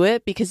going to do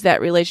it because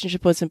that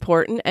relationship was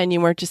important, and you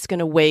weren't just going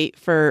to wait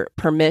for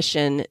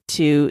permission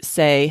to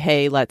say,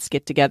 hey, let's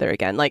get together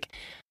again. Like,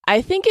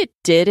 I think it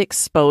did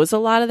expose a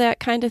lot of that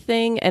kind of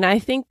thing. And I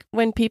think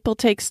when people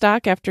take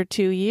stock after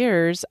 2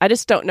 years, I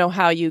just don't know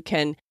how you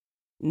can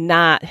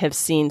not have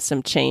seen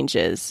some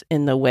changes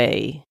in the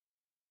way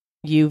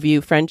you view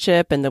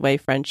friendship and the way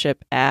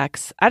friendship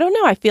acts. I don't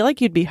know. I feel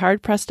like you'd be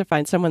hard pressed to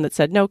find someone that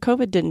said, no,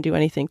 COVID didn't do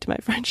anything to my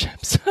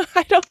friendships.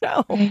 I don't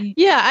know.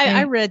 Yeah,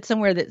 I read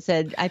somewhere that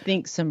said, I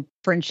think some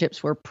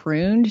friendships were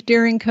pruned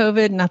during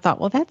COVID. And I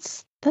thought, well,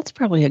 that's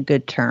probably a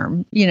good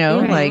term,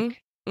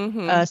 like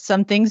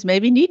some things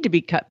maybe need to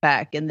be cut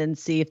back and then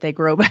see if they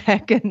grow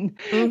back and,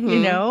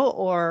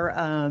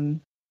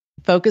 or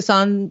focus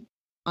on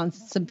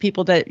some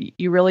people that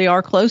you really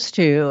are close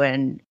to.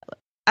 And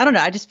I don't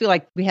know. I just feel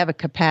like we have a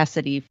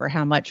capacity for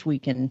how much we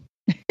can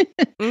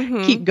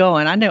keep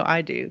going. I know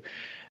I do.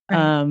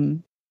 Right.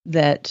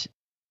 That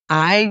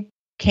I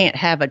can't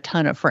have a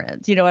ton of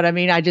friends. You know what I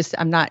mean?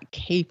 I'm not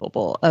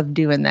capable of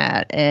doing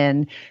that.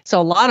 And so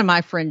a lot of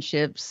my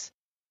friendships,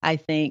 I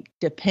think,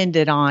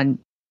 depended on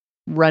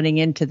running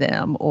into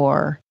them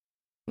or,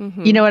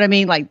 you know what I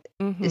mean? Like,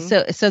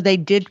 so they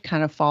did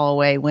kind of fall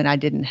away when I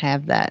didn't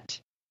have that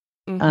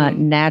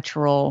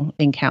natural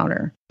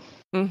encounter.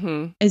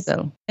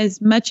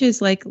 As much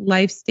as like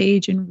life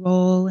stage and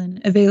role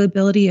and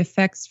availability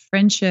affects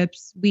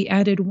friendships, we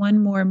added one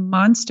more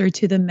monster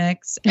to the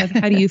mix of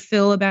how do you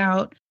feel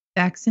about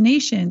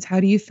vaccinations? How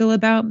do you feel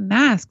about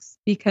masks?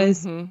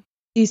 Because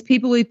these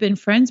people we've been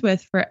friends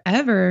with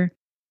forever,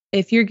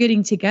 if you're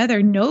getting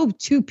together, no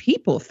two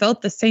people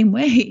felt the same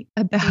way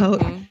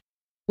about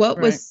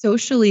what was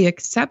socially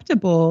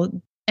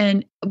acceptable.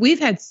 And we've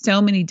had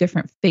so many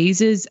different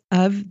phases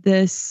of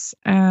this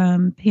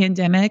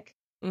pandemic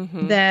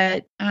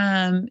that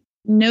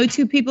no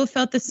two people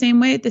felt the same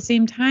way at the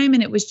same time.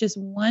 And it was just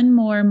one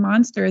more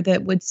monster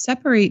that would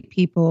separate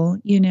people,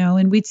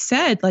 and we'd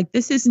said, like,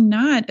 this is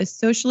not a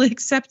socially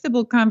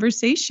acceptable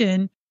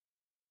conversation,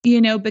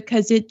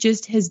 because it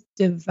just has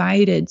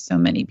divided so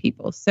many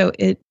people. So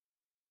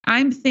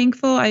I'm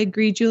thankful. I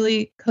agree,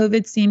 Julie.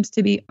 COVID seems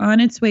to be on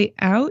its way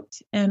out.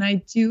 And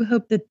I do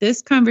hope that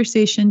this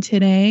conversation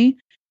today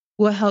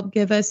will help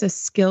give us a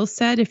skill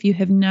set, if you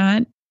have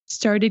not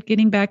started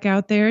getting back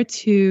out there,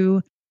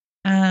 to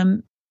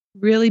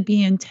really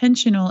be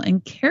intentional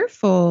and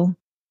careful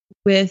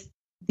with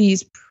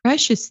these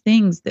precious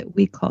things that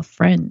we call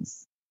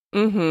friends.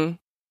 One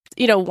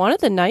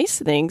of the nice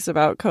things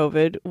about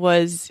COVID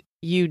was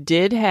you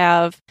did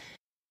have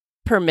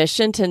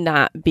permission to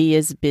not be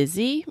as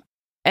busy.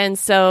 And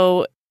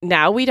so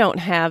now we don't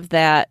have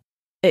that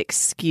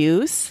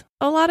excuse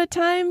a lot of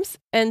times.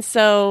 And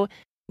so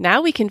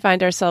now we can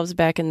find ourselves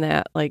back in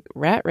that like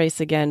rat race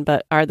again,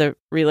 but are the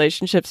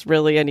relationships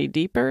really any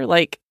deeper?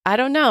 Like, I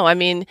don't know. I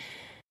mean,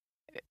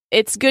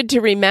 it's good to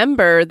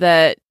remember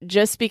that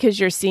just because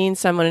you're seeing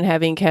someone and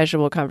having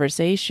casual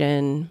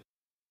conversation,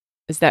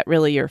 is that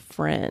really your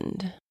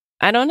friend?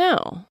 I don't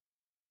know.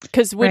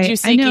 Because would you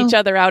seek each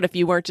other out if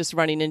you weren't just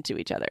running into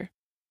each other?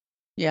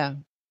 Yeah.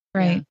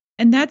 Right. Yeah.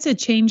 And that's a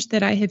change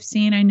that I have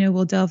seen. I know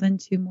we'll delve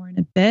into more in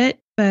a bit,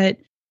 but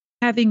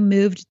having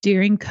moved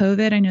during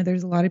COVID, I know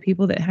there's a lot of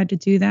people that had to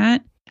do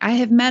that. I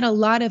have met a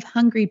lot of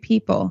hungry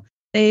people.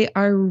 They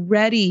are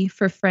ready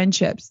for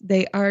friendships.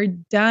 They are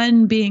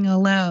done being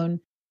alone.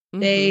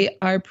 They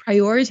are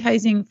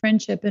prioritizing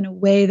friendship in a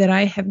way that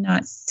I have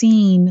not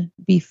seen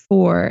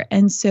before.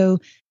 And so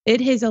it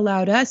has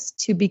allowed us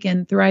to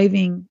begin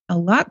thriving a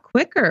lot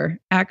quicker,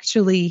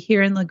 actually,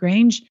 here in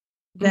LaGrange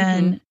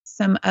than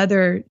some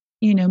other,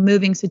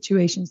 moving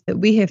situations that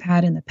we have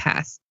had in the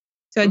past.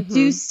 So I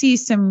do see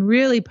some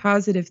really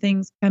positive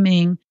things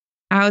coming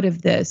out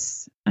of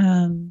this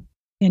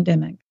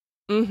pandemic.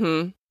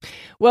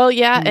 Well,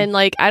 yeah. And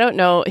like, I don't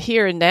know,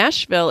 here in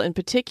Nashville in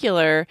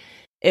particular,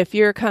 if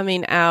you're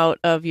coming out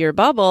of your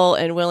bubble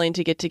and willing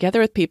to get together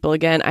with people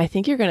again, I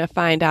think you're going to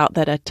find out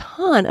that a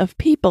ton of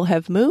people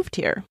have moved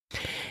here.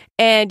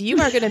 And you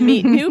are going to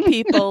meet new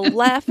people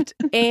left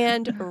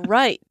and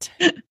right.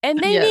 And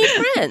they need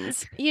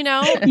friends,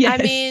 Yes.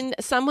 I mean,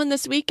 someone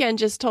this weekend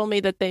just told me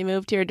that they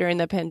moved here during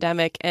the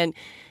pandemic and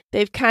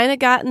they've kind of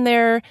gotten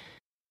their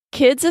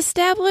kids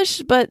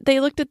established, but they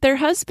looked at their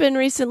husband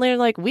recently and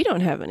like, we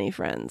don't have any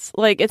friends.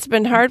 Like, it's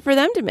been hard for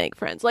them to make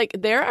friends. Like,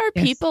 there are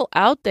people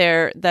out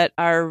there that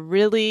are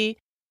really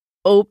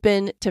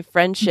open to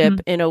friendship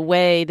in a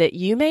way that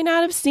you may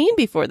not have seen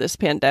before this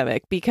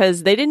pandemic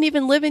because they didn't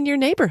even live in your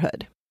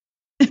neighborhood.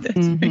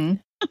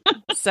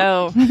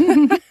 So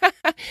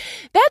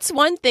that's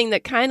one thing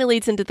that kind of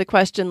leads into the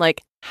question,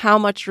 like, how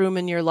much room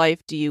in your life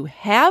do you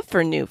have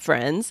for new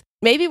friends?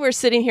 Maybe we're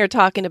sitting here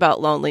talking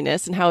about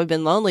loneliness and how we've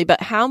been lonely,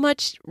 but how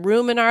much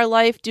room in our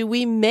life do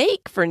we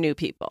make for new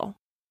people?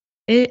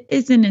 It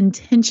is an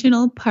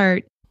intentional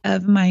part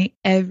of my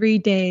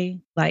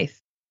everyday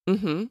life.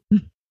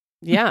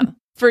 Yeah.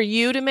 For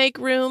you to make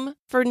room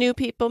for new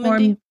people,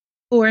 Mindy?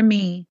 For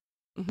me.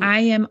 I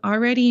am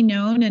already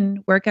known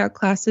in workout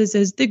classes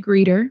as the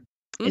greeter.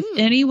 If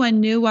anyone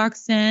new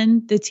walks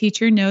in, the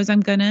teacher knows I'm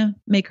going to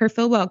make her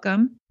feel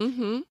welcome.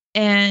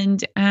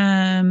 And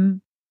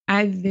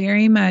I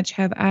very much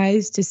have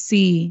eyes to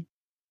see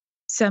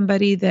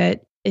somebody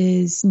that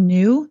is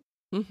new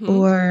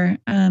or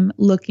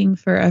looking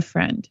for a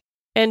friend.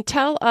 And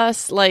tell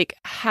us, like,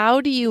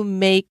 how do you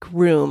make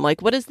room?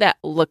 Like, what does that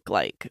look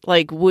like?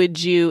 Like,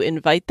 would you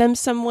invite them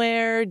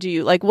somewhere?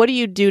 What do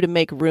you do to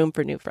make room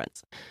for new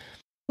friends?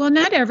 Well,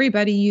 not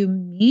everybody you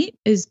meet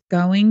is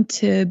going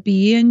to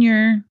be in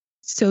your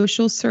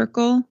social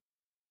circle,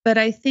 but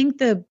I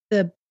think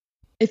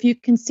if you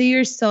can see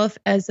yourself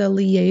as a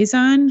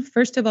liaison,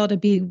 first of all, to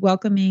be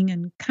welcoming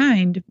and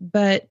kind,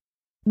 but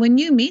when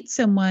you meet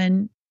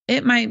someone,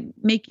 it might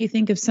make you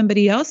think of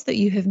somebody else that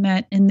you have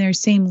met in their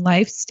same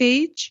life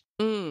stage.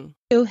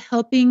 So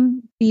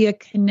helping be a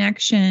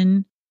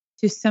connection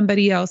to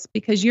somebody else,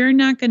 because you're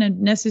not going to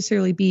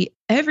necessarily be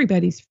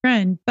everybody's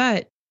friend,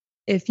 but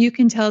if you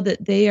can tell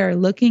that they are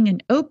looking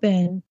and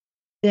open,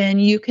 then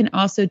you can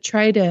also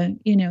try to,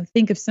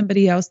 think of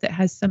somebody else that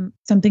has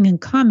something in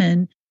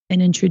common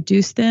and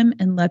introduce them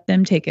and let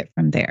them take it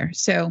from there.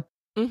 So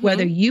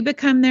whether you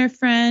become their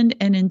friend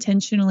and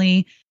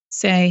intentionally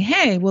say,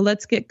 hey, well,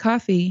 let's get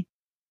coffee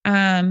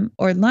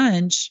or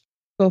lunch,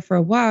 go for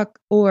a walk,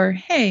 or,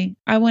 hey,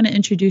 I want to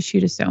introduce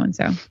you to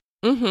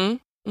so-and-so.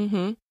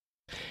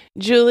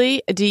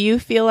 Julie, do you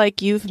feel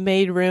like you've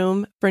made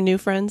room for new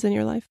friends in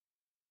your life?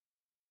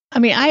 I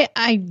mean,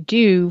 I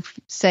do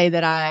say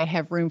that I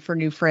have room for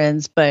new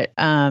friends, but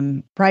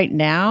right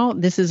now,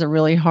 this is a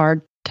really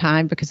hard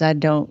time because I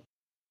don't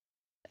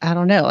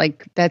know,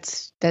 like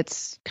that's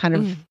kind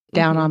of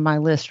down on my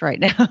list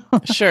right now.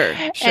 Sure.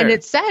 And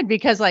it's sad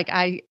because like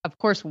I of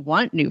course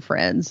want new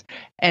friends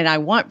and I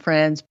want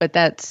friends, but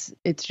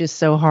it's just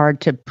so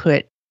hard to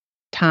put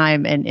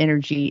time and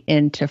energy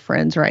into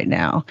friends right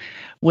now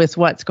with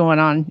what's going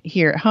on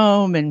here at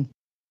home, and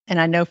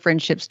I know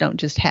friendships don't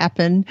just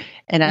happen,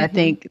 and I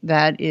think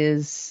that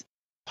is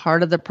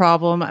part of the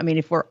problem. I mean,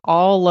 if we're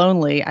all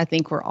lonely, I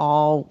think we're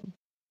all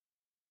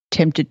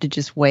tempted to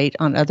just wait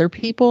on other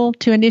people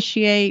to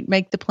initiate,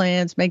 make the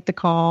plans, make the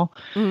call.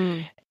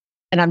 And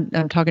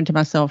I'm talking to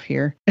myself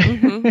here.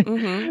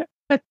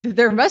 But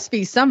there must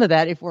be some of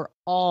that if we're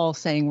all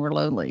saying we're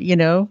lonely,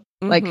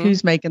 like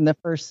who's making the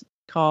first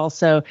call.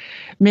 So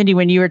Mindy,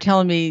 when you were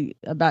telling me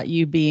about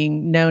you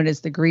being known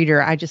as the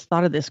greeter, I just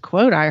thought of this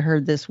quote I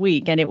heard this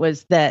week, and it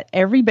was that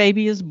every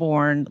baby is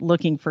born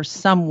looking for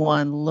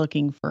someone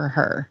looking for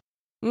her.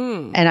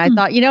 And I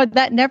thought,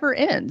 that never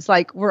ends.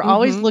 Like we're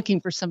always looking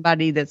for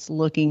somebody that's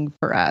looking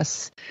for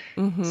us.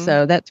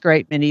 So that's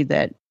great, Mindy,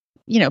 that,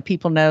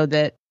 people know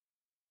that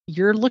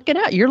you're looking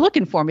out, you're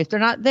looking for them. If they're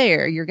not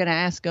there, you're going to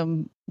ask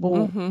them,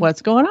 well,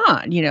 what's going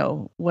on?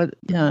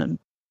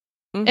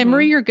 And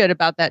Marie, you're good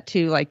about that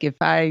too. Like if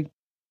I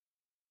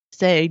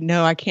say,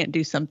 no, I can't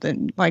do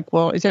something, like,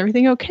 well, is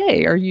everything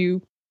okay? Are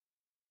you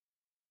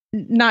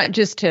not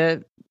just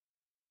to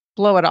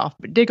blow it off,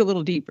 but dig a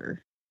little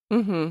deeper?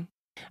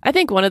 I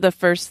think one of the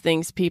first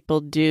things people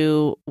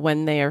do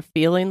when they are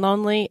feeling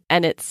lonely,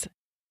 and it's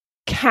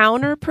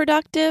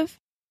counterproductive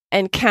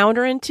and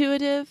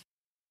counterintuitive,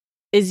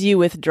 is you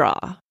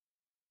withdraw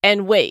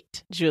and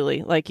wait,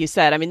 Julie, like you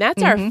said. I mean,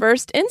 that's our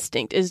first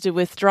instinct, is to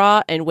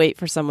withdraw and wait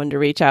for someone to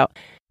reach out.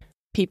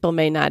 People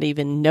may not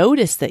even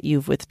notice that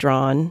you've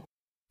withdrawn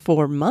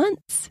for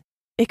months.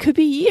 It could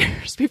be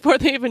years before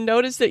they even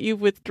notice that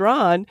you've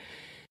withdrawn.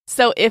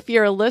 So if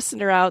you're a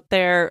listener out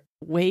there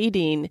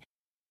waiting,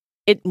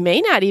 it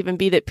may not even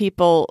be that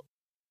people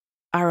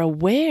are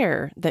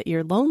aware that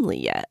you're lonely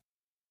yet.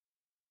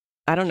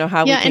 I don't know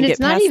how we can get past that. Yeah, and it's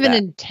not even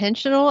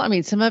intentional. I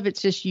mean, some of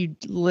it's just you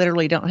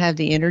literally don't have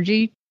the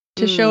energy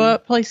to show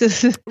up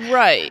places.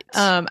 Right.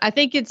 I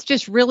think it's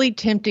just really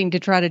tempting to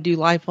try to do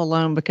life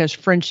alone because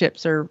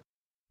friendships are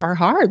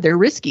hard. They're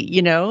risky,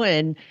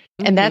 and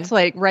that's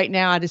like right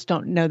now, I just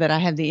don't know that I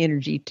have the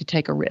energy to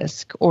take a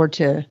risk or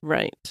to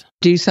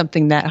do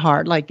something that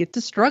hard. Like it's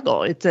a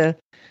struggle. It's a,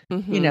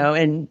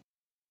 and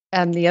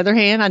on the other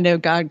hand, I know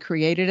God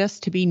created us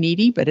to be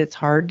needy, but it's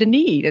hard to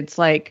need. It's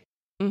like,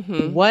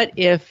 what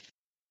if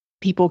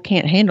people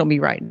can't handle me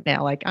right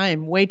now? Like I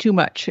am way too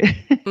much, like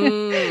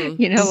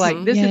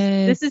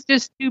this is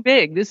just too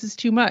big. This is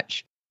too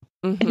much.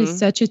 It is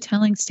such a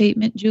telling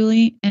statement,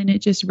 Julie, and it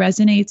just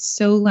resonates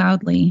so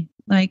loudly.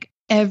 Like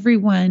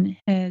everyone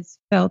has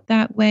felt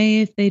that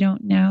way. If they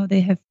don't now,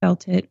 they have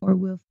felt it or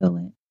will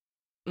feel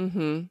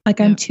it.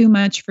 Like I'm too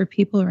much for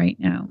people right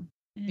now.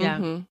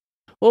 Yeah.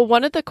 Well,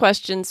 one of the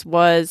questions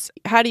was,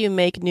 how do you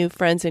make new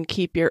friends and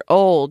keep your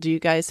old? Do you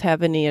guys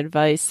have any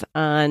advice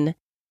on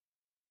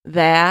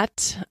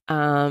that?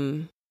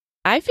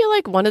 I feel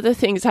like one of the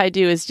things I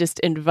do is just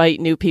invite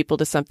new people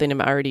to something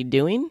I'm already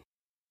doing.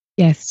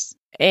 Yes.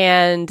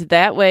 And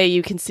that way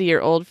you can see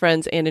your old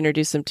friends and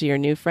introduce them to your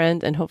new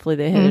friend, and hopefully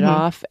they hit it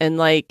off. And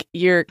like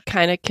you're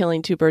kind of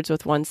killing two birds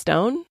with one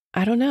stone.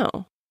 I don't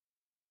know.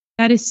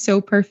 That is so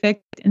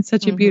perfect and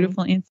such a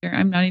beautiful answer.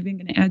 I'm not even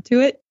going to add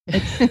to it.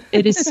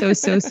 It is so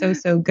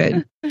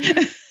good.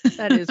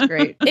 That is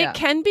great. It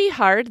can be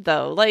hard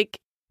though. Like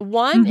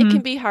it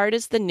can be hard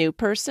as the new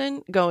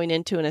person going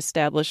into an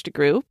established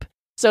group.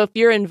 So if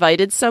you're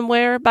invited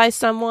somewhere by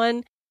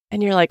someone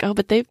And you're like, oh,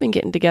 but they've been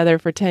getting together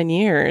for 10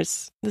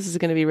 years. This is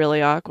going to be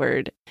really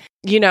awkward.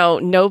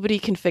 Nobody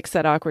can fix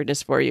that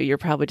awkwardness for you. You're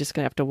probably just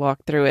going to have to walk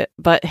through it.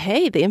 But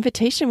hey, the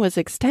invitation was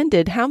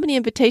extended. How many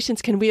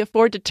invitations can we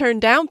afford to turn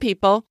down,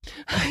 people?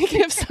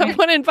 If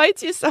someone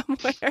invites you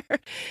somewhere.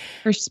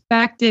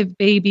 Perspective,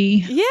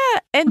 baby. Yeah.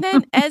 And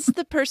then as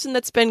the person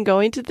that's been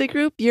going to the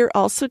group, you're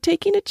also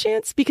taking a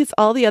chance because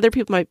all the other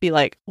people might be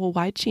like, well,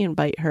 why'd she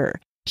invite her?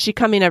 Is she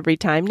coming every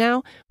time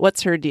now?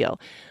 What's her deal?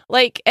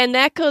 And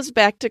that goes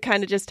back to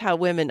kind of just how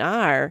women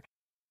are.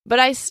 But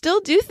I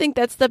still do think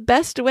that's the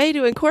best way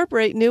to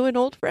incorporate new and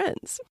old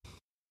friends.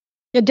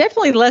 Yeah,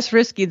 definitely less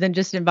risky than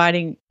just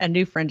inviting a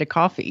new friend to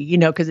coffee,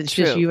 because it's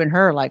just you and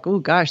her like, oh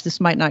gosh,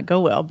 this might not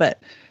go well.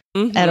 But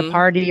at a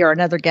party or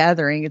another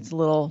gathering, feels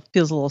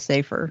a little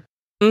safer.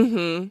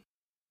 Mm-hmm.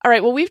 All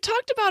right. Well, we've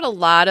touched on a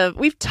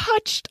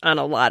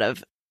lot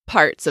of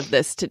parts of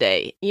this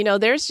today.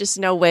 There's just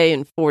no way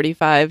in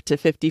 45 to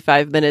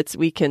 55 minutes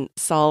we can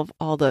solve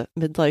all the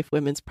midlife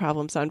women's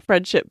problems on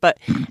friendship, but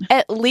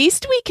at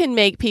least we can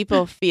make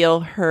people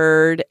feel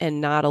heard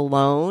and not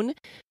alone.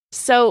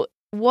 So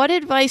what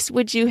advice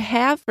would you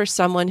have for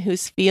someone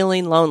who's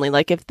feeling lonely?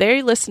 Like if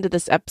they listen to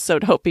this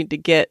episode hoping to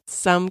get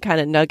some kind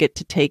of nugget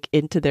to take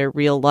into their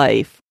real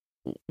life,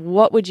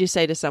 what would you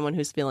say to someone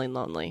who's feeling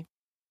lonely?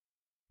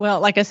 Well,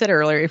 like I said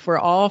earlier, if we're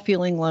all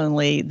feeling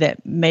lonely,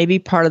 that maybe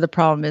part of the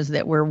problem is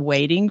that we're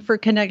waiting for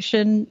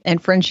connection and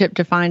friendship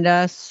to find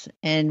us.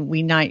 And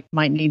we might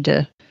need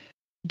to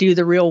do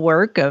the real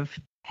work of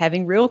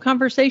having real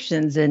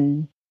conversations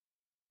and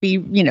be,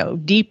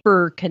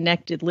 deeper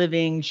connected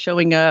living,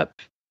 showing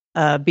up,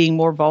 being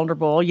more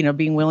vulnerable,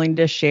 being willing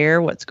to share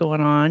what's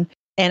going on.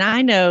 And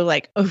I know,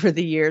 over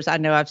the years, I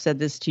know I've said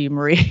this to you,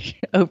 Marie,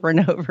 over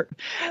and over,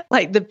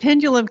 the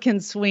pendulum can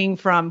swing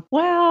from,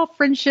 well,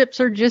 friendships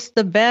are just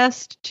the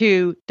best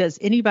to, does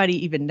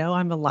anybody even know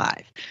I'm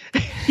alive?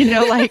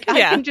 I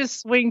can just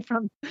swing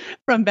from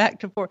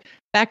back and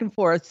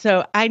forth.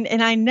 So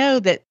I know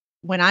that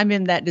when I'm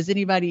in that, does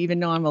anybody even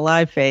know I'm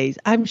alive phase,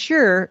 I'm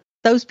sure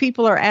those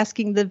people are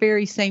asking the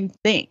very same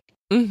thing.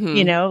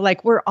 Mm-hmm.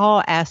 We're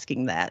all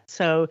asking that.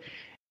 So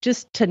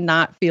just to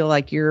not feel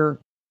like you're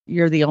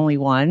the only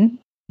one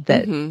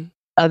that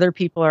other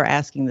people are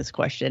asking this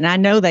question. And I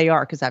know they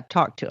are because I've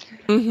talked to them.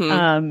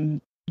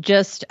 Mm-hmm.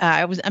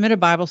 I'm in a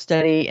Bible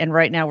study, and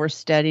right now we're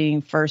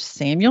studying 1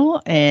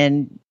 Samuel.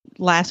 And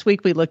last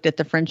week we looked at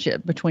the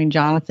friendship between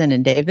Jonathan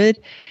and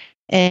David.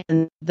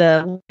 And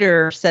the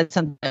leader said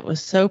something that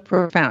was so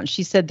profound.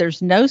 She said,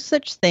 there's no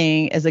such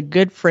thing as a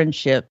good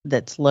friendship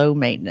that's low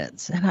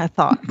maintenance. And I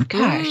thought,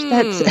 gosh,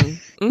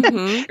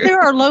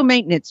 there are low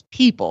maintenance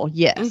people,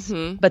 yes,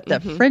 but the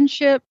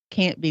friendship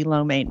can't be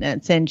low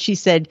maintenance. And she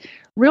said,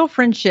 real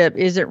friendship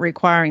isn't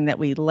requiring that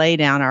we lay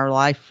down our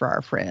life for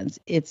our friends.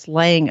 It's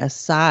laying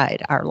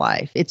aside our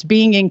life. It's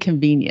being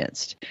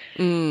inconvenienced.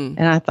 And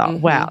I thought,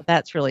 wow,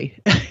 that's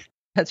really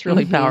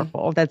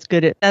powerful. That's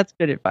good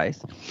advice.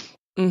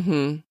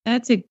 Mm-hmm.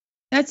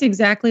 That's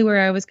exactly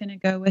where I was going to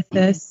go with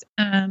this.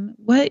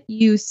 What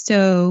you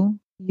sow,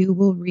 you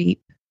will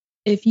reap.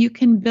 If you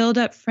can build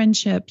up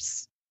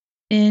friendships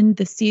in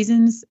the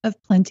seasons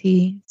of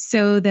plenty,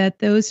 so that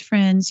those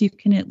friends, you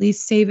can at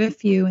least save a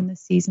few in the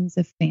seasons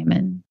of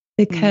famine,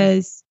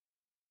 because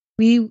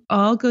we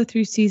all go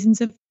through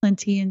seasons of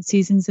plenty and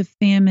seasons of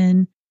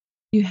famine.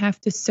 You have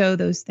to sow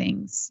those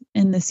things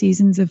in the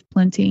seasons of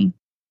plenty.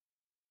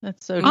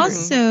 That's so true.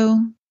 Also,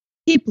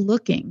 keep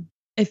looking.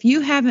 If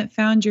you haven't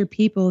found your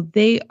people,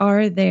 they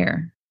are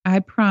there. I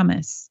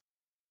promise.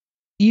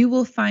 You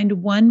will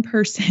find one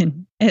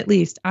person, at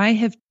least. I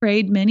have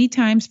prayed many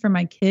times for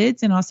my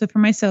kids and also for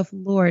myself.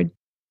 Lord,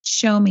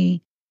 show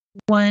me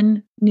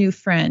one new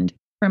friend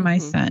for my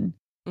son.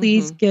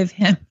 Please give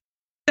him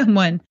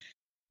someone.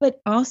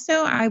 But also,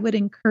 I would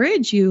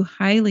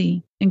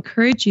highly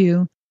encourage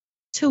you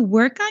to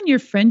work on your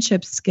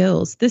friendship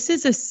skills. This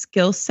is a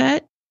skill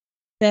set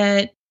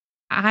that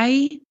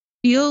I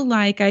feel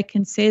like I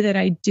can say that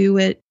I do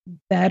it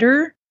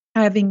better,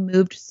 having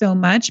moved so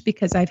much,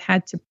 because I've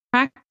had to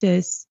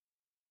practice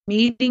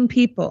meeting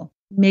people,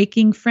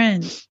 making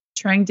friends,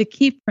 trying to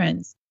keep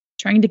friends,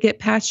 trying to get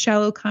past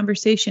shallow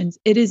conversations.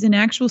 It is an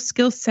actual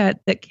skill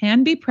set that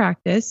can be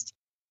practiced,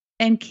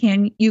 and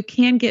you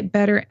can get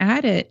better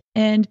at it.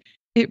 And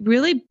it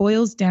really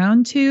boils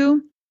down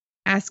to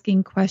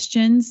asking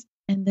questions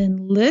and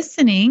then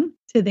listening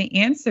to the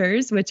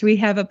answers, which we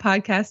have a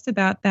podcast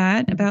about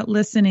that, about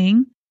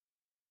listening.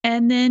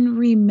 And then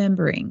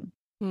remembering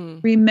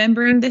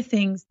the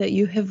things that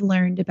you have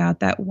learned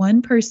about that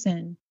one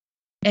person,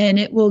 and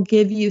it will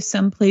give you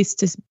some place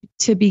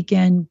to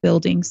begin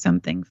building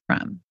something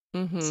from.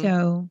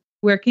 So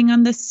working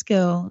on the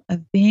skill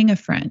of being a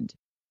friend.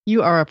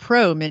 You are a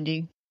pro,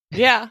 Mindy.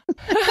 Yeah.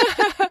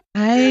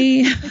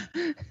 I'm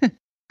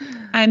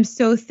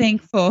so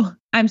thankful.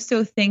 I'm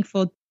so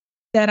thankful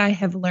that I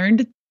have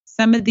learned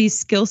some of these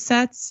skill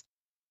sets,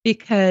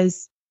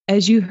 because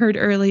as you heard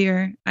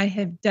earlier, I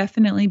have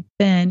definitely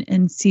been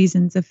in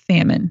seasons of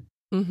famine.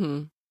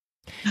 Yeah.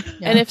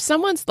 And if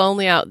someone's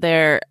lonely out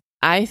there,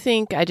 I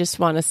think I just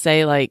want to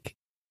say,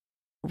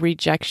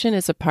 rejection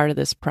is a part of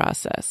this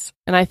process.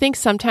 And I think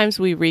sometimes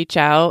we reach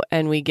out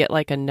and we get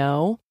like a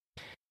no.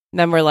 And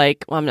then we're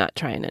like, well, I'm not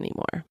trying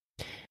anymore.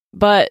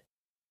 But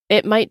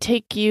it might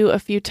take you a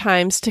few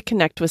times to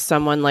connect with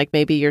someone, like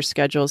maybe your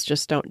schedules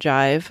just don't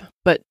jive,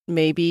 but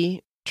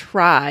maybe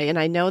try. And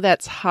I know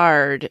that's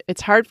hard.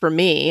 It's hard for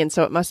me. And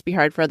so it must be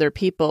hard for other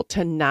people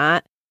to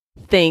not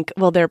think,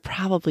 well, they're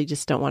probably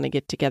just don't want to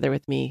get together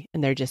with me.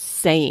 And they're just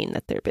saying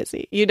that they're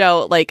busy,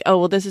 like, oh,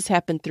 well, this has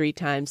happened 3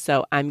 times.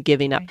 So I'm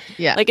giving up.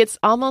 Yeah. Like, it's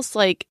almost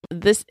like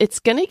it's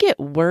going to get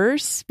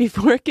worse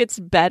before it gets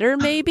better,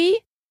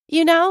 maybe,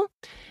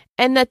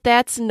 and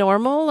that's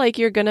normal. Like,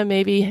 you're going to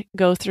maybe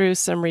go through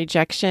some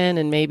rejection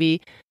and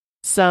maybe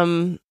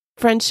some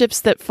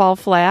friendships that fall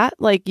flat.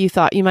 Like, you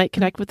thought you might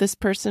connect with this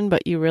person,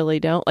 but you really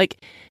don't.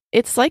 Like,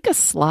 it's like a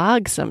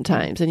slog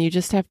sometimes, and you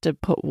just have to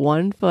put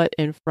one foot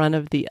in front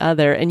of the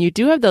other. And you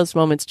do have those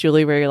moments,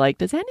 Julie, where you're like,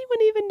 does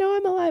anyone even know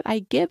I'm alive?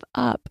 I give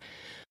up.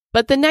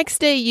 But the next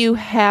day you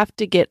have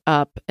to get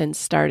up and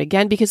start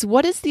again, because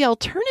what is the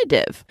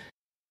alternative?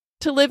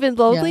 To live in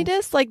loneliness?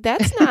 Yes. Like,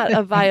 that's not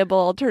a viable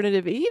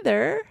alternative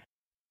either.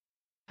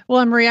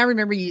 Well, Marie, I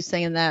remember you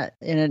saying that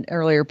in an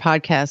earlier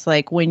podcast,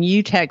 like when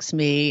you text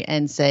me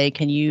and say,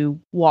 can you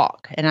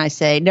walk? And I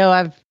say, no,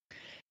 I've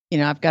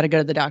got to go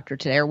to the doctor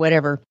today or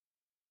whatever.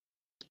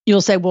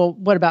 You'll say, well,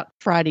 what about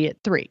Friday at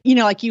 3?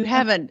 Like you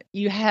have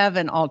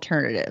an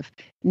alternative,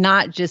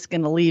 not just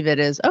going to leave it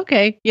as,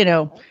 okay,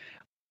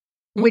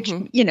 which,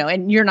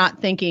 and you're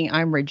not thinking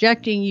I'm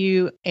rejecting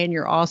you. And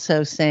you're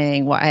also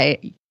saying, well,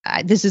 I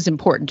this is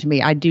important to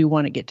me. I do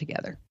want to get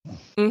together.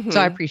 Mm-hmm.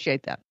 So I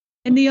appreciate that.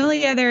 And the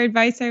only other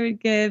advice I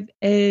would give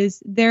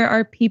is there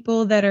are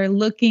people that are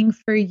looking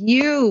for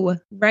you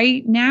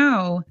right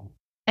now.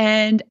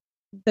 And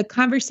the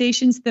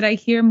conversations that I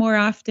hear more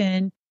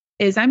often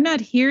is I'm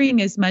not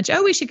hearing as much,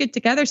 oh, we should get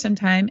together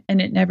sometime.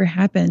 And it never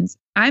happens.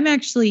 I'm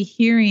actually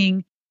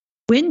hearing,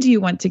 when do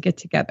you want to get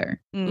together?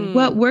 Mm.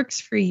 What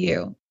works for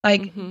you?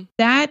 Like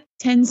that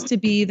tends to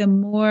be the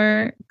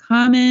more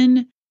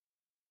common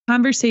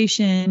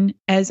conversation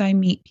as I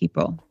meet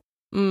people.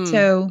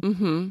 So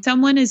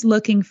someone is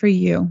looking for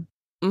you,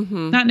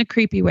 not in a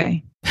creepy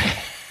way,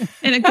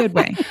 in a good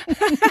way.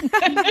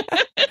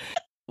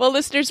 Well,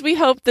 listeners, we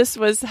hope this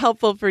was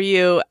helpful for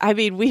you. I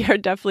mean, we are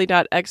definitely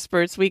not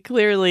experts. We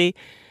clearly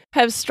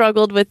have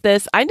struggled with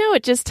this. I know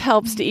it just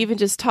helps to even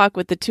just talk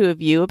with the two of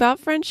you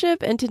about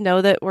friendship and to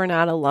know that we're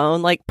not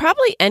alone. Like,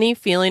 probably any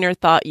feeling or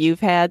thought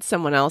you've had,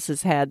 someone else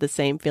has had the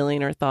same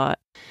feeling or thought.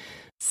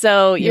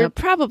 So you're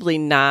probably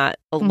not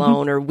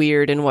alone or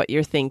weird in what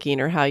you're thinking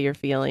or how you're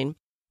feeling.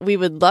 We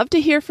would love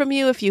to hear from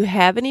you. If you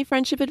have any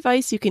friendship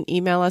advice, you can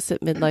email us at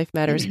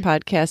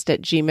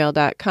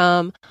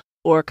midlifematterspodcast@gmail.com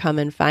or come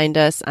and find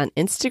us on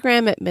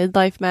Instagram at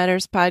Midlife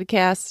Matters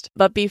Podcast.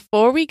 But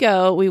before we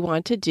go, we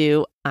want to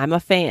do I'm a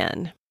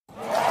Fan.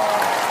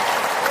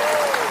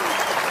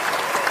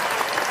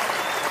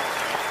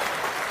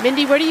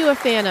 Mindy, what are you a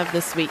fan of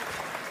this week?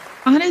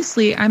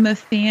 Honestly, I'm a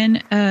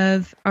fan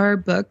of our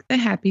book, The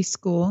Happy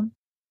School,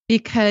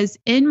 because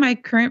in my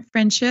current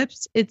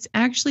friendships, it's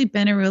actually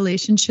been a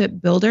relationship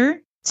builder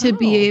to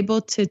be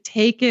able to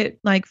take it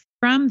like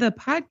from the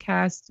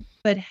podcast,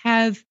 but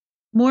have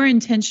more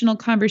intentional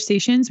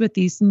conversations with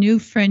these new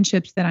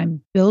friendships that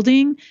I'm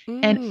building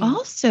and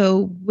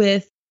also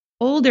with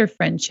older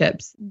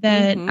friendships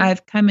that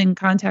I've come in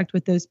contact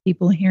with those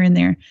people here and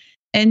there.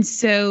 And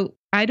so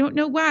I don't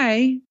know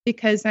why,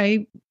 because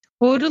I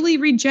totally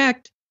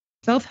reject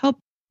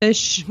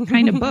self-help-ish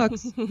kind of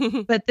books,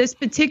 but this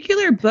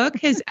particular book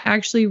has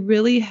actually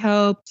really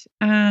helped.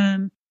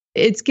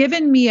 It's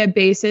given me a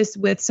basis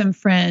with some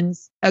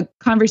friends, a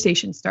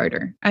conversation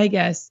starter, I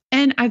guess.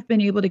 And I've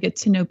been able to get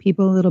to know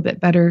people a little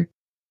bit better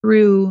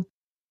through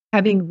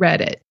having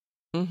read it.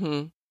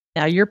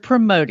 Now you're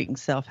promoting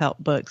self-help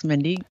books,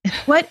 Mindy.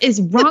 What is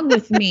wrong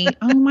with me?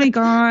 Oh my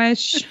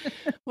gosh.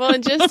 Well,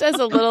 and just as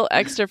a little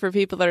extra for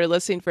people that are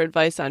listening for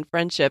advice on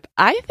friendship,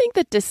 I think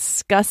that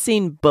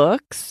discussing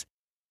books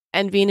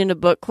and being in a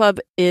book club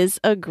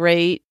is a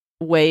great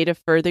way to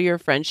further your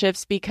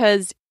friendships,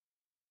 because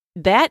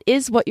that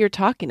is what you're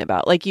talking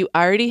about. Like, you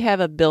already have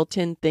a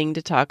built-in thing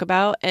to talk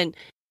about, and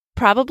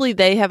probably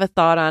they have a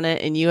thought on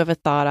it and you have a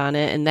thought on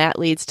it, and that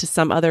leads to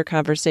some other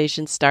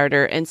conversation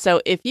starter. And so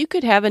if you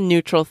could have a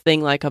neutral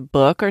thing like a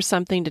book or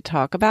something to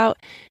talk about,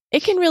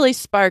 it can really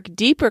spark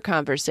deeper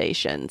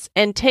conversations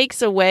and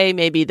takes away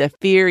maybe the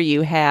fear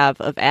you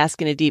have of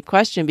asking a deep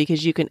question,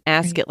 because you can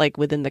ask it like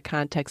within the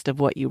context of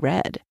what you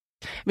read.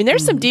 I mean,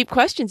 there's some deep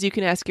questions you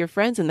can ask your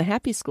friends in the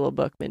Happy School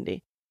book,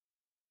 Mindy.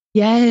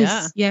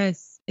 Yes.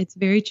 It's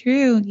very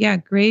true. Yeah,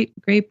 great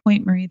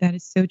point, Marie. That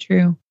is so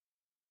true.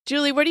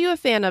 Julie, what are you a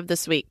fan of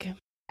this week?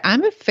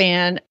 I'm a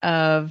fan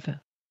of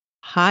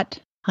hot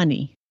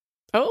honey.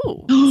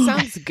 Oh,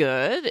 sounds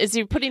good. Is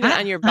you putting it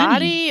on your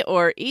body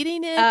or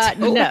eating it?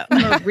 No.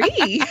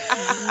 Marie.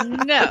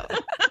 No.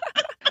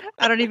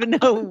 I don't even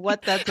know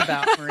what that's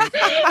about, Marie.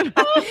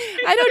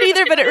 I don't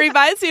either, but it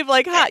reminds me of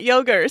like hot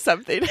yoga or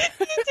something. You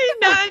did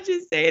not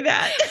just say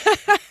that.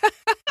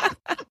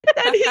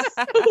 That is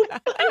so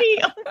funny.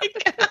 Oh my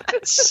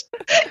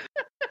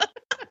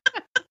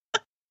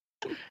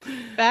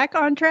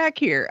on track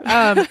here.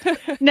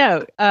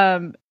 No.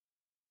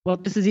 Well,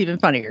 this is even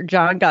funnier.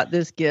 John got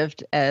this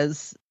gift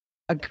as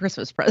a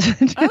Christmas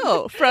present.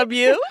 Oh, from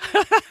you?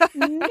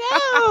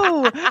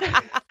 No.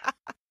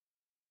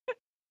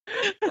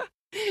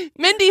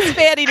 Mindy's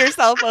fanning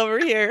herself over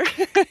here.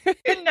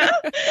 No.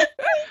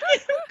 I'm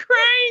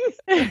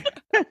crying.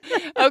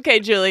 Okay,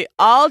 Julie,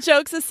 all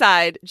jokes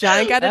aside,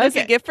 John got it as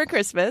a gift for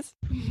Christmas.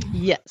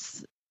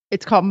 Yes.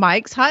 It's called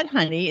Mike's Hot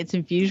Honey. It's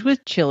infused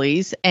with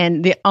chilies.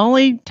 And the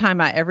only time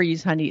I ever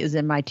use honey is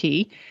in my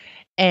tea.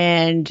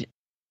 And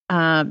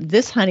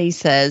this honey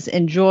says,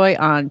 enjoy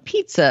on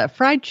pizza,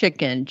 fried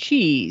chicken,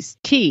 cheese,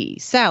 tea,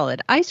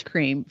 salad, ice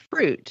cream,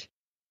 fruit,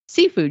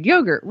 seafood,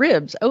 yogurt,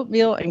 ribs,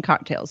 oatmeal, and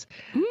cocktails.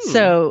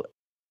 So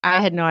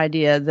I had no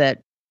idea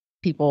that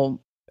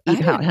people eat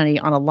hot honey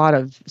on a lot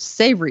of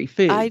savory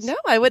foods. I know.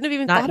 I wouldn't have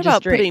even thought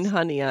about putting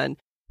honey on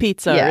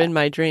pizza or in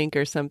my drink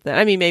or something.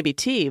 I mean, maybe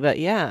tea, but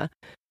yeah.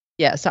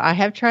 Yeah, so I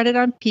have tried it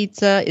on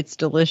pizza. It's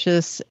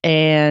delicious,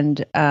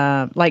 and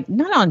like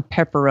not on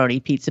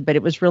pepperoni pizza, but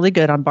it was really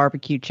good on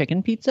barbecue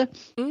chicken pizza.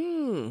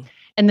 And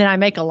then I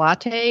make a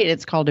latte, and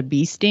it's called a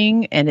bee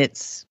sting, and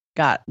it's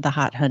got the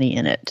hot honey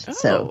in it.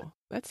 So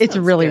it's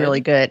really,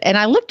 really good. And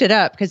I looked it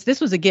up because this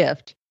was a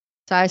gift.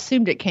 So I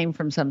assumed it came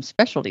from some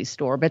specialty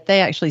store, but they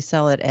actually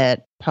sell it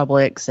at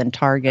Publix and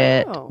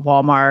Target,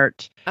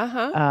 Walmart.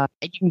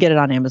 You can get it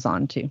on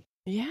Amazon too.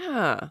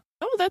 Yeah.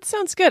 Oh, that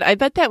sounds good. I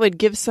bet that would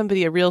give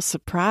somebody a real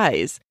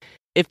surprise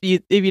if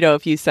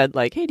you said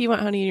like, "Hey, do you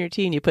want honey in your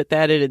tea?" and you put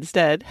that in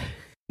instead.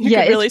 You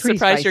could really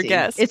surprise your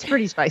guests. It's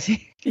pretty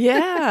spicy.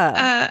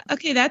 Yeah.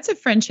 Okay, that's a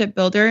friendship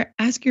builder.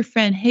 Ask your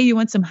friend, "Hey, you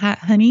want some hot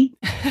honey?"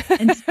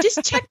 And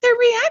just check their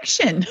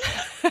reaction.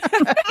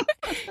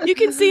 You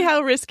can see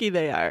how risky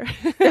they are.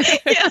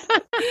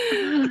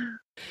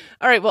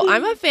 All right. Well,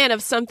 I'm a fan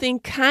of something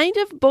kind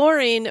of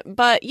boring,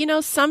 but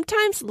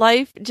sometimes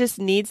life just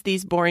needs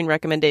these boring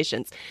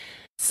recommendations.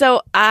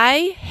 So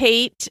I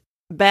hate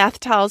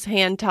bath towels,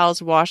 hand towels,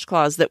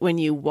 washcloths that when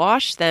you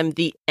wash them,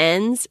 the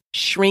ends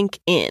shrink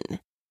in.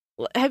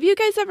 Have you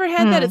guys ever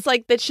had that? It's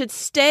like that should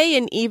stay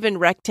an even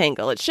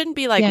rectangle. It shouldn't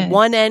be like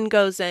one end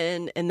goes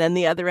in and then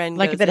the other end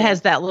like goes if it in.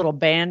 has that little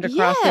band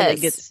across it,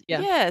 it gets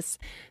Yes.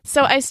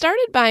 So I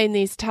started buying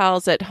these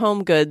towels at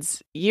Home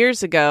Goods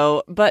years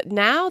ago, but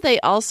now they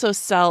also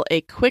sell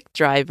a quick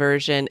dry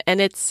version, and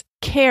it's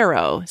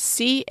Caro,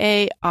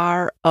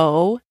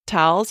 Caro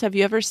towels. Have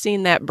you ever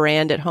seen that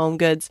brand at Home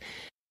Goods?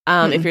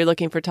 If you're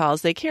looking for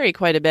towels, they carry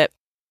quite a bit.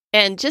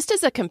 And just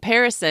as a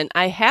comparison,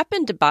 I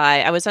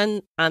was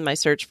on my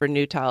search for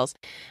new towels.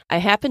 I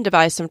happened to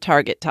buy some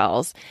Target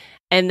towels.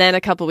 And then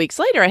a couple weeks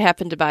later, I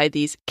happened to buy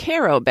these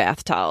Caro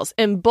bath towels.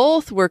 And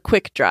both were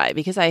quick dry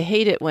because I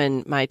hate it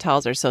when my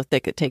towels are so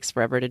thick it takes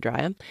forever to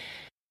dry them.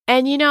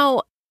 And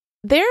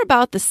they're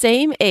about the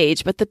same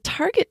age, but the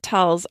Target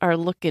towels are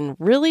looking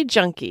really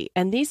junky.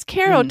 And these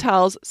Caro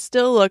towels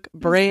still look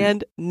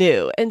brand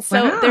new. And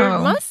so there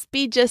must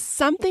be just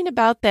something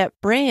about that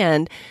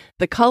brand.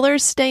 The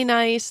colors stay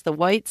nice. The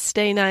whites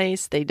stay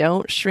nice. They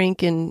don't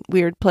shrink in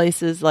weird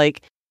places.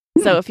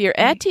 So if you're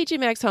at TJ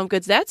Maxx Home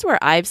Goods, that's where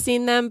I've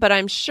seen them. But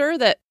I'm sure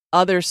that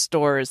other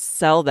stores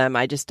sell them.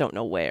 I just don't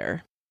know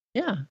where.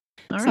 Yeah.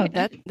 All so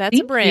right. That's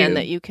a brand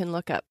that you can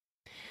look up.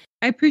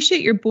 I appreciate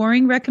your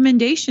boring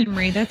recommendation,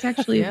 Marie. That's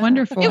actually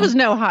wonderful. It was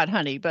no hot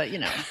honey, but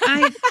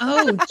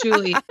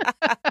Julie.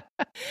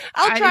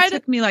 It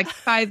took me like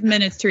 5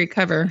 minutes to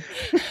recover.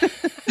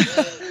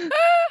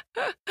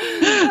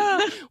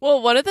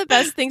 Well, one of the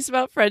best things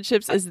about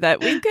friendships is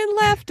that we can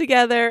laugh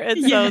together.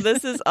 And so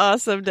this is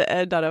awesome to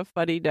end on a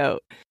funny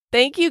note.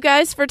 Thank you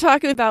guys for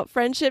talking about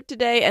friendship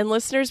today. And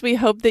listeners, we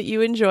hope that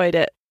you enjoyed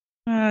it.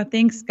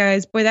 Thanks,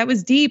 guys. Boy, that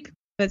was deep,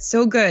 but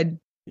so good.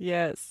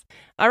 Yes.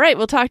 All right.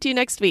 We'll talk to you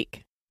next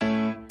week.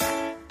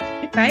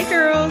 Bye,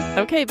 girls.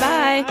 Okay,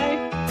 bye.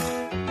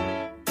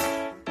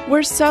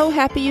 We're so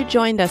happy you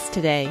joined us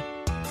today.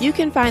 You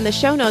can find the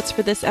show notes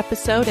for this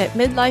episode at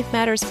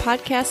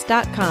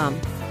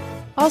midlifematterspodcast.com.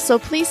 Also,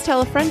 please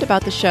tell a friend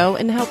about the show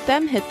and help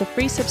them hit the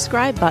free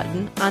subscribe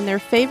button on their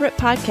favorite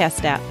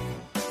podcast app.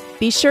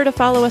 Be sure to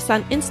follow us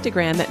on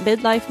Instagram at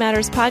Midlife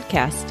Matters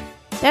Podcast.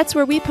 That's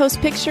where we post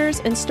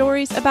pictures and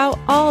stories about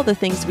all the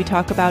things we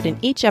talk about in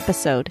each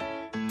episode.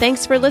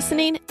 Thanks for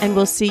listening, and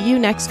we'll see you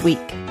next week.